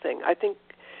terrible thing. I think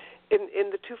in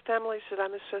the two families that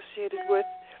I'm associated with,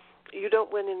 you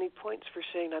don't win any points for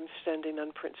saying I'm standing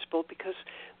on principle, because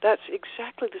that's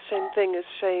exactly the same thing as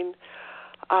saying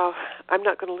I'm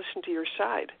not going to listen to your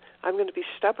side. I'm going to be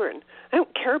stubborn. I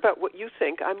don't care about what you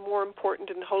think. I'm more important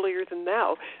and holier than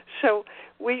thou. So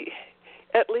we,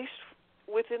 at least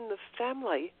within the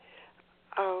family,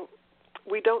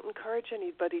 we don't encourage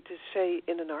anybody to say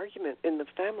in an argument in the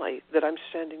family that I'm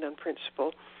standing on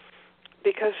principle,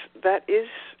 because that is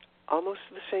almost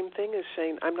the same thing as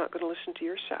saying I'm not going to listen to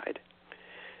your side.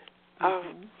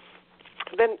 Mm-hmm.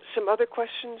 Then some other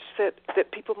questions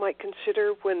that people might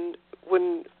consider when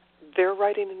they're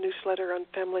writing a newsletter on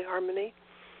family harmony.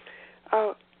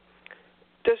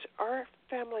 Does our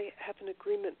family have an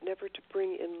agreement never to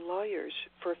bring in lawyers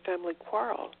for a family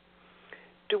quarrel?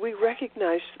 Do we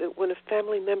recognize that when a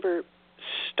family member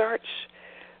starts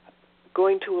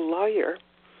going to a lawyer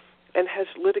and has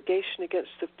litigation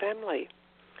against the family,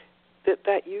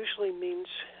 that usually means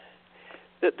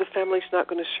that the family's not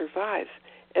going to survive?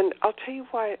 And I'll tell you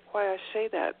why I say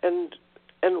that, and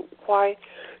why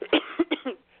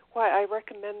why I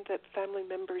recommend that family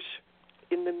members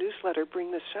in the newsletter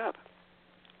bring this up.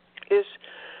 Is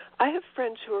I have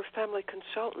friends who are family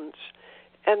consultants,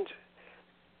 and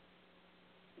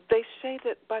they say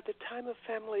that by the time a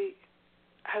family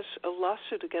has a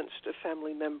lawsuit against a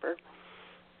family member,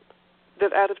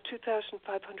 that out of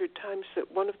 2,500 times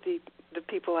that one of the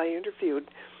people I interviewed,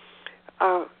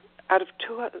 out of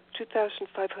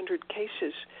 2,500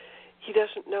 cases, he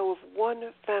doesn't know of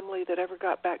one family that ever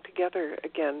got back together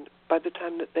again by the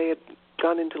time that they had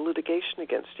gone into litigation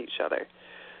against each other.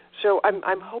 So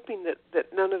I'm hoping that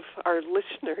none of our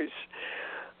listeners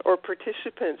or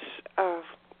participants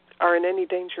are in any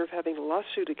danger of having a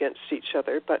lawsuit against each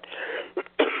other, but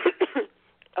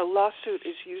a lawsuit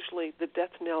is usually the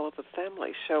death knell of a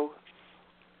family. So,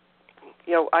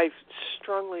 I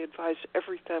strongly advise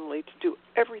every family to do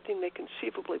everything they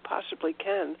conceivably possibly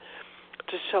can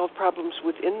to solve problems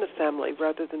within the family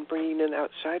rather than bringing in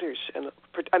outsiders,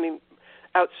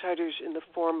 outsiders in the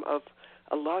form of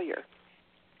a lawyer.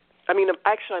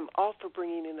 I'm all for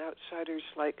bringing in outsiders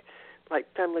like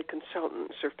family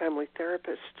consultants or family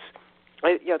therapists.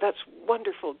 That's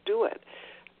wonderful. Do it.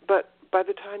 But by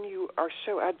the time you are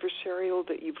so adversarial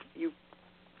that you've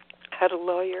had a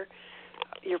lawyer,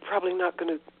 you're probably not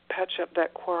going to patch up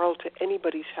that quarrel to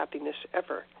anybody's happiness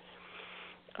ever.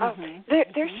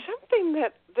 There's something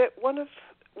that one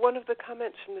of the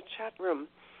comments in the chat room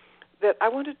that I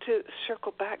wanted to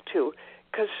circle back to,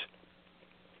 because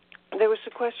there was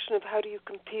the question of how do you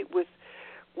compete with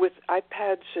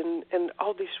iPads and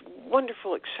all these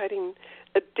wonderful, exciting,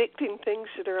 addicting things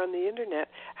that are on the internet.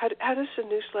 How does the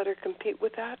newsletter compete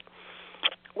with that?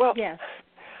 Well, yes.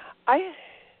 I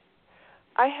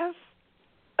have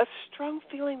a strong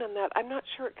feeling on that. I'm not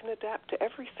sure it can adapt to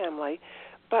every family,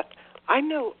 but I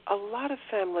know a lot of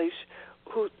families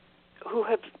who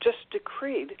have just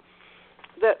decreed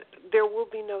that there will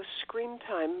be no screen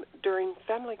time during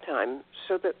family time,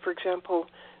 so that, for example,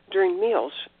 during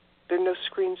meals, there are no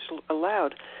screens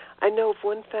allowed. I know of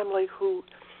one family who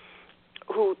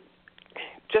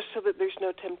just so that there's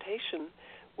no temptation,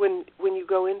 when you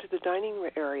go into the dining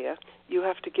room area, you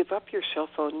have to give up your cell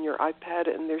phone and your iPad,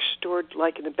 and they're stored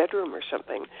like in a bedroom or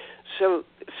something, so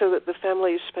that the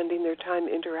family is spending their time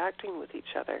interacting with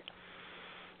each other.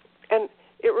 And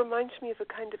it reminds me of a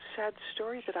kind of sad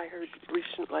story that I heard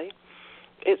recently.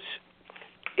 It's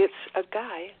a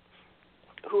guy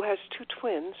who has two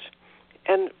twins,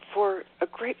 and for a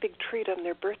great big treat on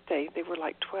their birthday, they were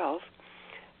like 12,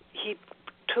 he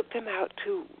took them out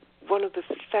to one of the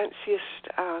fanciest,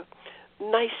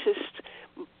 nicest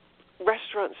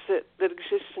restaurants that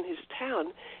exists in his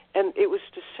town, and it was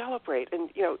to celebrate. And,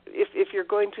 if you're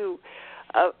going to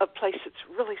a place that's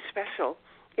really special,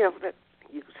 that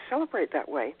you celebrate that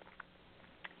way.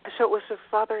 So it was a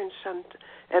father and son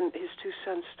and his two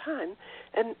sons' time,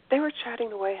 and they were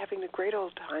chatting away, having a great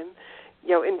old time,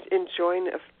 enjoying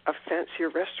a fancier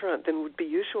restaurant than would be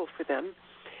usual for them.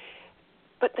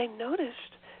 But they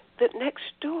noticed that next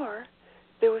door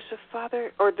there was a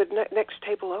father, or the next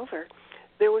table over,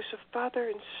 there was a father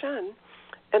and son,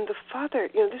 and the father,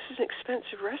 this is an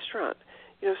expensive restaurant,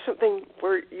 something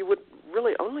where you would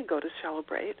really only go to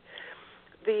celebrate.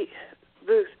 The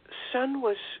son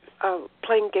was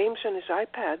playing games on his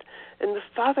iPad, and the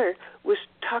father was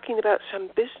talking about some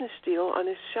business deal on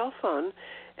his cell phone,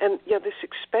 and this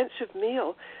expensive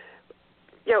meal,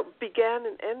 began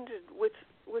and ended with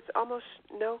almost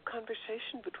no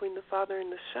conversation between the father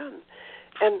and the son.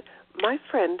 And my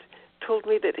friend told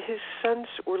me that his sons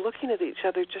were looking at each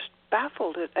other, just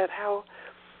baffled at how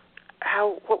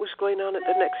what was going on at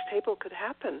the next table could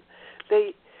happen.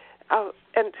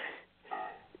 And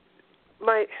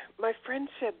my friend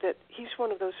said that he's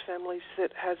one of those families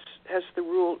that has the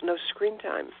rule no screen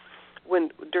time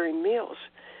during meals,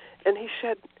 and he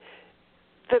said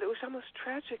that it was almost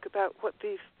tragic about what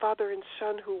the father and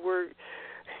son who were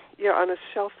on a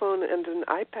cell phone and an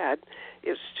iPad. It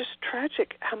was just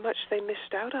tragic how much they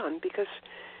missed out on, because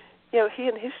he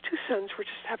and his two sons were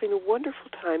just having a wonderful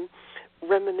time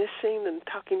reminiscing and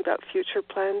talking about future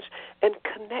plans and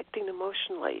connecting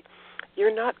emotionally.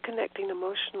 You're not connecting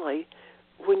emotionally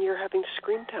when you're having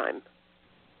screen time.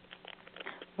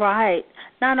 Right.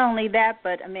 Not only that,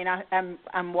 but I mean,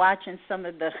 I'm watching some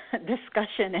of the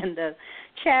discussion in the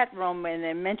chat room, and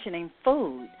they're mentioning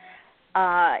food.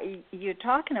 You're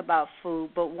talking about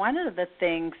food, but one of the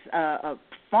things, a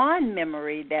fond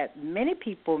memory that many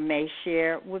people may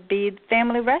share would be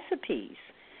family recipes.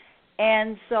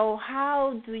 And so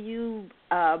how do you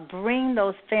bring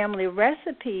those family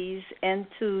recipes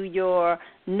into your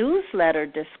newsletter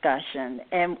discussion,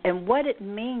 and what it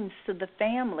means to the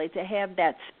family to have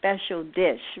that special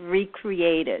dish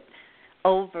recreated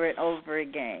over and over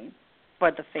again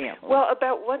for the family? Well,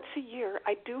 about once a year,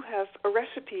 I do have a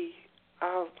recipe,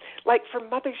 like for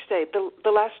Mother's Day,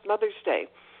 the last Mother's Day.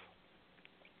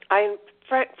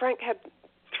 Frank had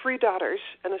 3 daughters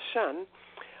and a son.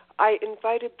 I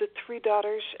invited the 3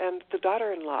 daughters and the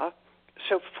daughter-in-law,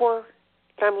 so 4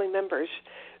 family members,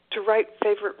 to write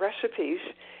favorite recipes,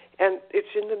 and it's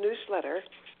in the newsletter.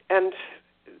 And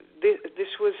this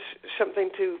was something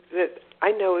that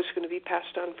I know is going to be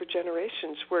passed on for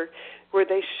generations, where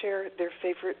they share their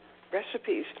favorite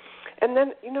recipes. And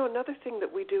then, another thing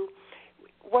that we do,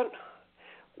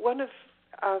 one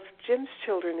of Jim's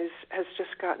children has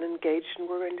just gotten engaged, and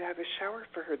we're going to have a shower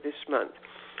for her this month.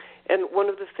 And one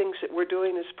of the things that we're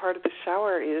doing as part of the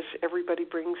shower is everybody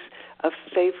brings a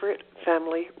favorite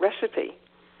family recipe.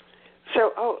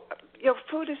 So,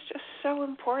 food is just so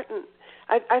important.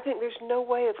 I think there's no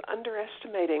way of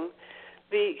underestimating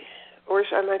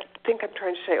I think I'm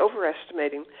trying to say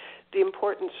overestimating the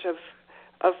importance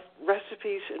of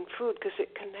recipes and food, because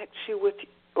it connects you with,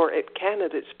 or it can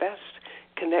at its best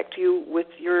connect you with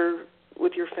your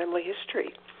family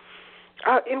history,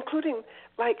 including,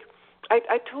 like,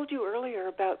 I told you earlier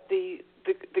about the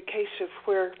case of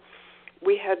where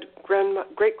we had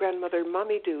great-grandmother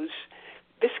Mommy Doo's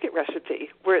biscuit recipe,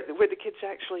 where the kids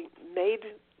actually made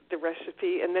the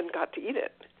recipe and then got to eat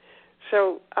it.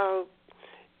 So,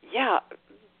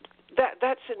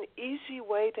 that's an easy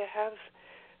way to have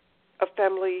a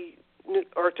family,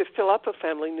 or to fill up a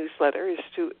family newsletter, is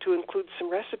to include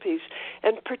some recipes,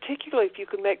 and particularly if you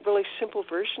can make really simple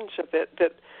versions of it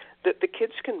that the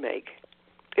kids can make.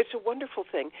 It's a wonderful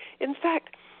thing. In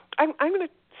fact, I'm going to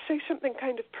say something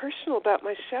kind of personal about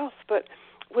myself, but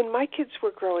when my kids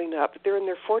were growing up, they're in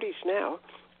their 40s now,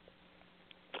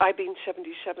 I being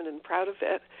 77 and proud of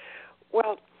it.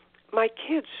 Well, my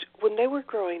kids, when they were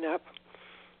growing up,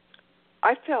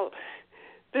 I felt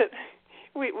that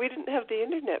we didn't have the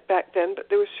internet back then, but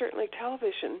there was certainly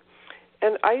television.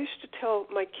 And I used to tell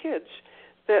my kids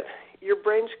that your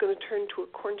brain's going to turn to a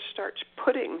cornstarch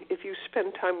pudding if you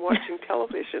spend time watching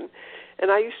television.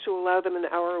 And I used to allow them an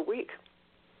hour a week.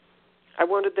 I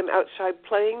wanted them outside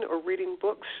playing or reading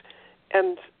books.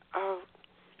 And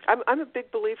I'm a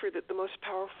big believer that the most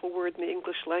powerful word in the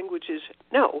English language is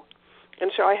no.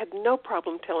 And so I had no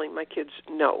problem telling my kids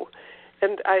no.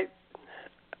 And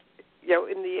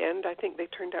in the end, I think they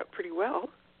turned out pretty well.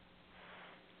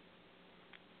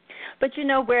 But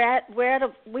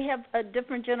we have a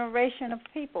different generation of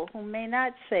people who may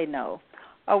not say no,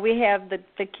 or we have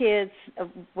the kids.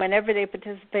 Whenever they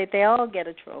participate, they all get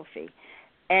a trophy,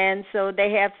 and so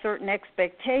they have certain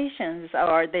expectations,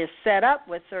 or they're set up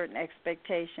with certain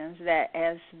expectations that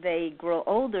as they grow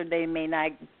older, they may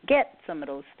not get some of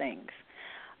those things.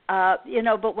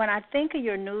 But when I think of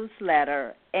your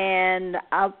newsletter, and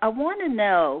I want to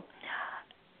know,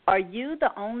 are you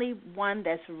the only one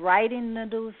that's writing the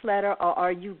newsletter, or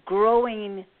are you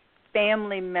growing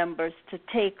family members to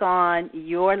take on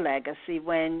your legacy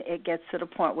when it gets to the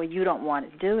point where you don't want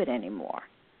to do it anymore?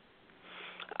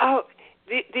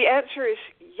 The answer is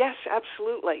yes,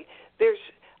 absolutely.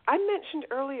 I mentioned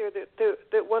earlier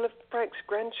that one of Frank's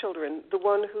grandchildren, the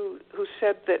one who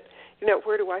said that,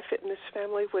 where do I fit in this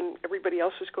family when everybody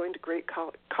else is going to great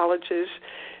colleges,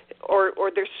 or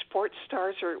they're sports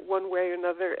stars, or one way or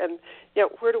another, and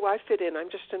where do I fit in? I'm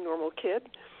just a normal kid.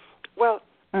 Well,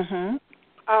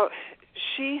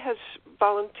 she has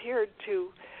volunteered to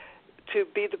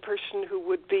be the person who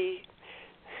would be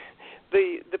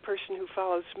the person who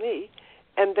follows me,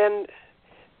 and then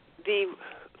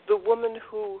the woman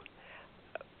who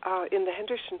in the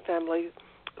Henderson family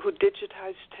who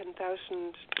digitized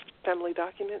 10,000 family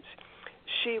documents,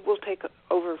 she will take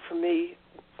over for me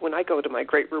when I go to my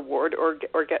great reward or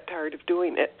get tired of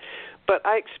doing it. But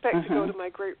I expect to go to my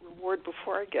great reward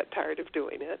before I get tired of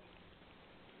doing it.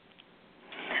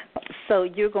 So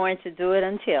you're going to do it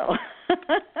until.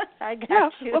 I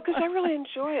got you. Well, because I really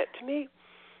enjoy it. To me,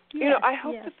 I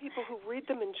hope the people who read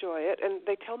them enjoy it, and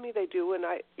they tell me they do. And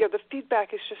the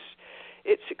feedback is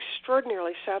it's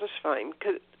extraordinarily satisfying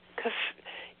because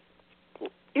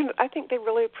I think they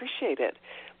really appreciate it.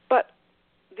 But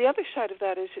the other side of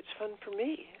that is it's fun for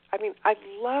me. I mean, I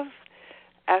love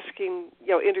asking,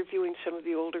 interviewing some of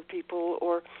the older people,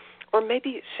 or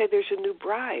maybe say there's a new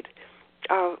bride.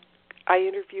 I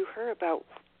interview her about,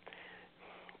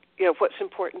 what's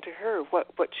important to her,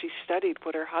 what she studied,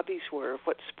 what her hobbies were,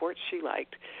 what sports she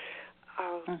liked,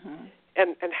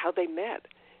 and how they met.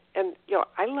 And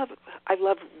I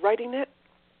love writing it,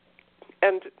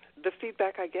 and the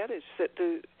feedback I get is that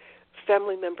the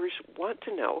family members want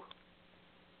to know.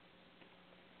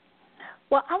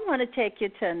 Well, I want to take you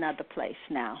to another place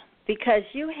now, because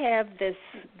you have this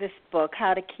book,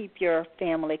 How to Keep Your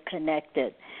Family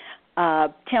Connected,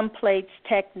 templates,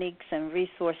 techniques, and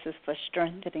resources for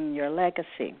strengthening your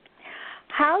legacy.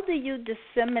 How do you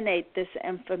disseminate this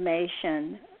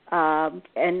information?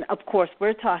 And, of course,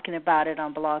 we're talking about it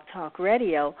on Blog Talk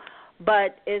Radio,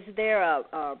 but is there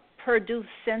a Perdue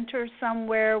Center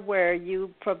somewhere where you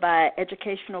provide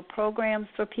educational programs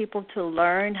for people to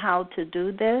learn how to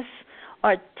do this?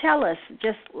 Or tell us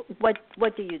just what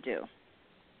do you do?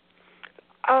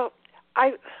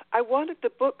 I wanted the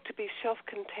book to be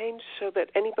self-contained so that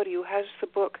anybody who has the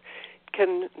book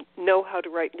can know how to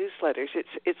write newsletters.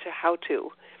 It's a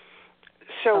how-to.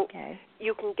 So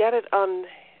you can get it on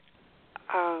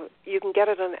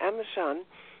Amazon,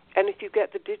 and if you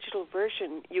get the digital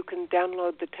version, you can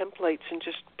download the templates and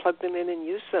just plug them in and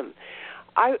use them.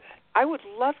 I would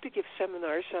love to give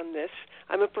seminars on this.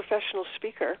 I'm a professional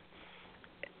speaker.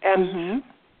 And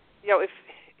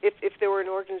if there were an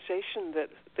organization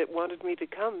that wanted me to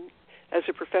come as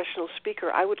a professional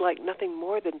speaker, I would like nothing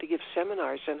more than to give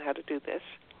seminars on how to do this.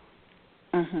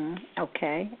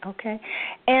 Okay.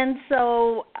 And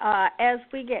so as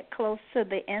we get close to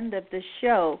the end of the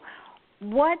show,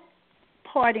 what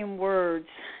parting words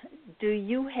do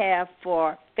you have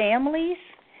for families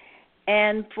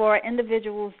and for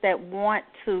individuals that want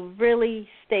to really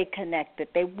stay connected?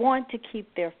 They want to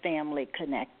keep their family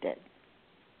connected.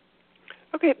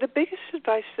 Okay, the biggest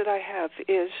advice that I have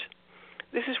is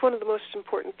this is one of the most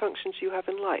important functions you have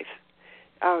in life.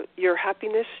 Your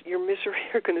happiness, your misery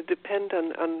are going to depend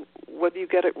on whether you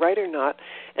get it right or not.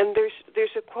 And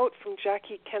there's a quote from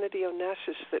Jackie Kennedy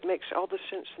Onassis that makes all the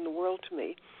sense in the world to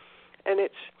me. And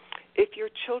it's, if your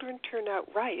children turn out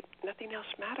right, nothing else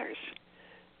matters.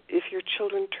 If your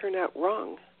children turn out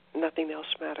wrong, nothing else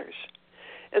matters.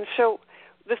 And so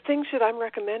the things that I'm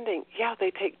recommending,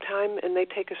 they take time and they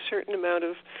take a certain amount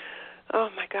of,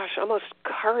 almost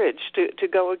courage to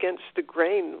go against the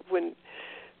grain when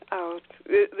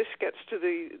this gets to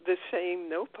the saying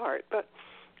no part. But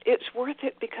it's worth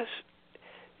it because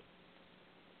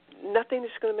nothing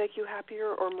is going to make you happier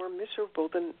or more miserable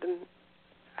than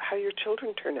how your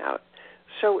children turn out.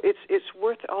 So it's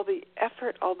worth all the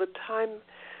effort, all the time,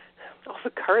 all the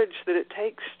courage that it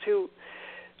takes to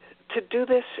do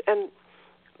this. And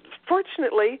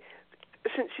fortunately,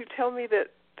 since you tell me that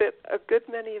a good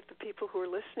many of the people who are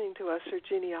listening to us are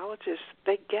genealogists,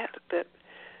 they get that,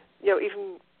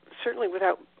 even certainly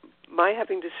without my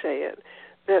having to say it,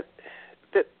 that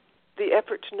the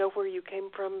effort to know where you came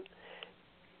from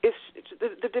is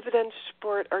the dividends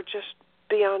for it are just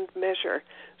beyond measure.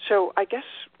 So I guess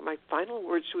my final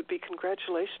words would be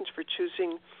congratulations for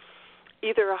choosing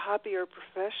either a hobby or a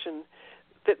profession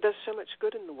that does so much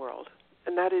good in the world,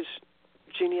 and that is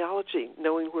genealogy,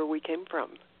 knowing where we came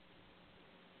from.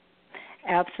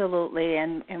 Absolutely,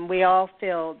 and we all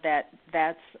feel that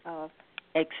that's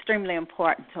extremely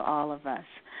important to all of us.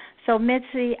 So,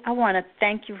 Mitzi, I want to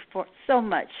thank you so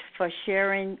much for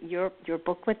sharing your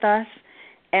book with us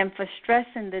and for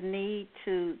stressing the need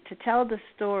to tell the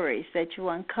stories that you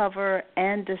uncover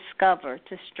and discover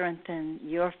to strengthen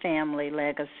your family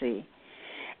legacy.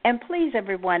 And please,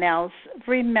 everyone else,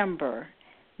 remember,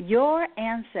 your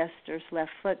ancestors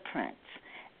left footprints,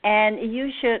 and you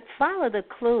should follow the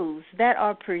clues that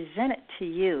are presented to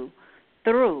you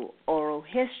through oral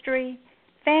history,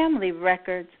 family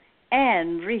records,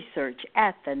 and research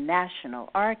at the National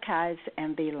Archives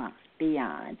and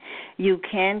beyond. You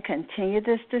can continue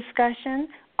this discussion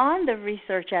on the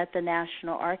Research at the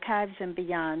National Archives and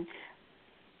Beyond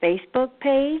Facebook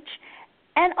page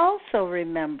And also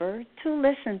remember to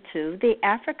listen to the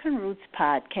African Roots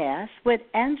podcast with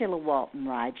Angela Walton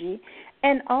Raji,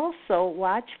 and also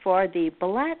watch for the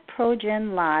Black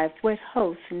Progen Live with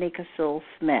host Nika Sewell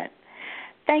Smith.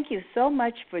 Thank you so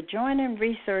much for joining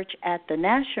research at the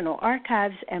National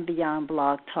Archives and Beyond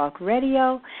Blog Talk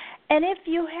Radio. And if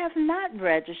you have not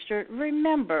registered,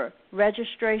 remember,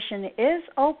 registration is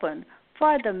open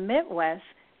for the Midwest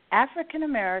African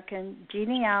American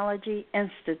Genealogy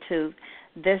Institute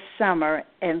this summer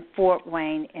in Fort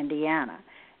Wayne, Indiana.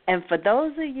 And for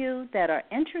those of you that are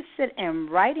interested in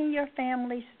writing your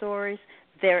family stories,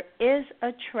 there is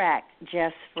a track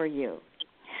just for you.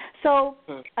 So,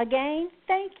 again,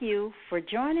 thank you for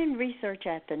joining research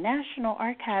at the National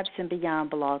Archives and Beyond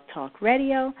Blog Talk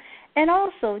Radio. And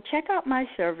also check out my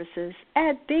services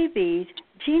at BB's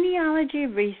Genealogy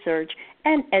Research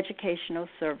and Educational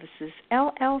Services,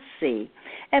 LLC.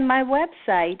 And my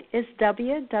website is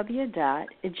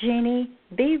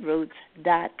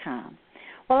www.geniebroots.com.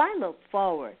 Well, I look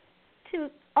forward to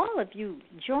all of you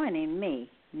joining me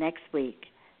next week.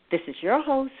 This is your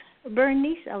host,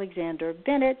 Bernice Alexander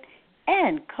Bennett,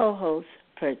 and co-host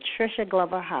Patricia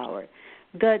Glover Howard.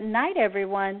 Good night,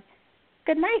 everyone.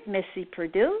 Good night, Mitzi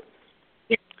Perdue.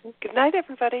 Good night,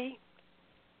 everybody.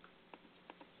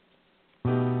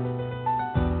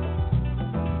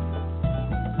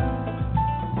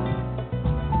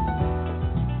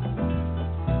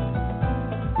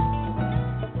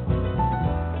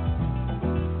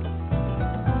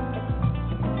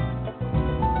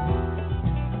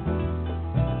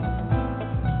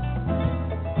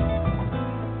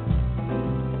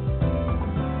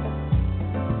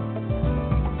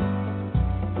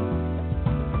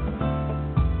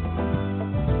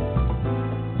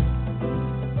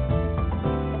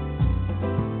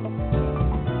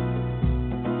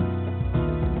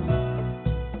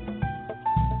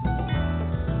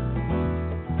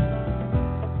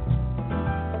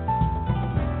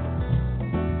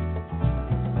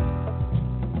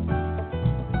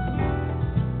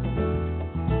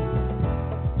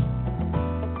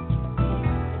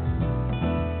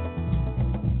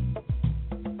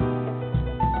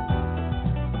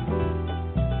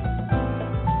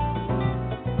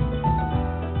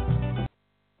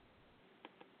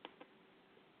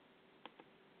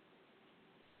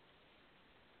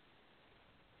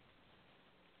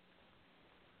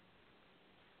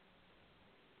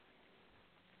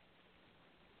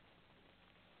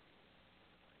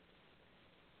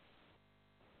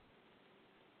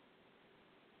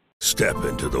 Step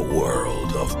into the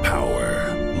world of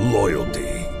power,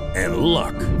 loyalty, and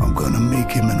luck. I'm gonna make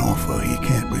him an offer he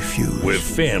can't refuse. With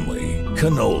family,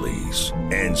 cannolis,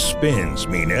 and spins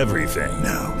mean everything.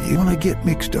 Now, you wanna get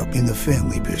mixed up in the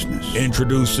family business.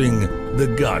 Introducing The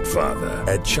Godfather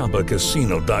at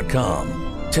ChumbaCasino.com.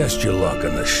 Test your luck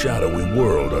in the shadowy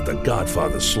world of The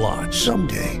Godfather slot.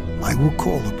 Someday, I will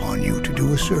call upon you to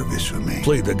do a service for me.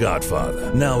 Play The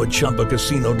Godfather now at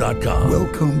ChumbaCasino.com.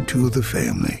 Welcome to the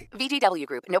family. VGW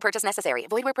Group. No purchase necessary.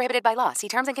 Void where prohibited by law. See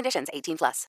terms and conditions. 18+.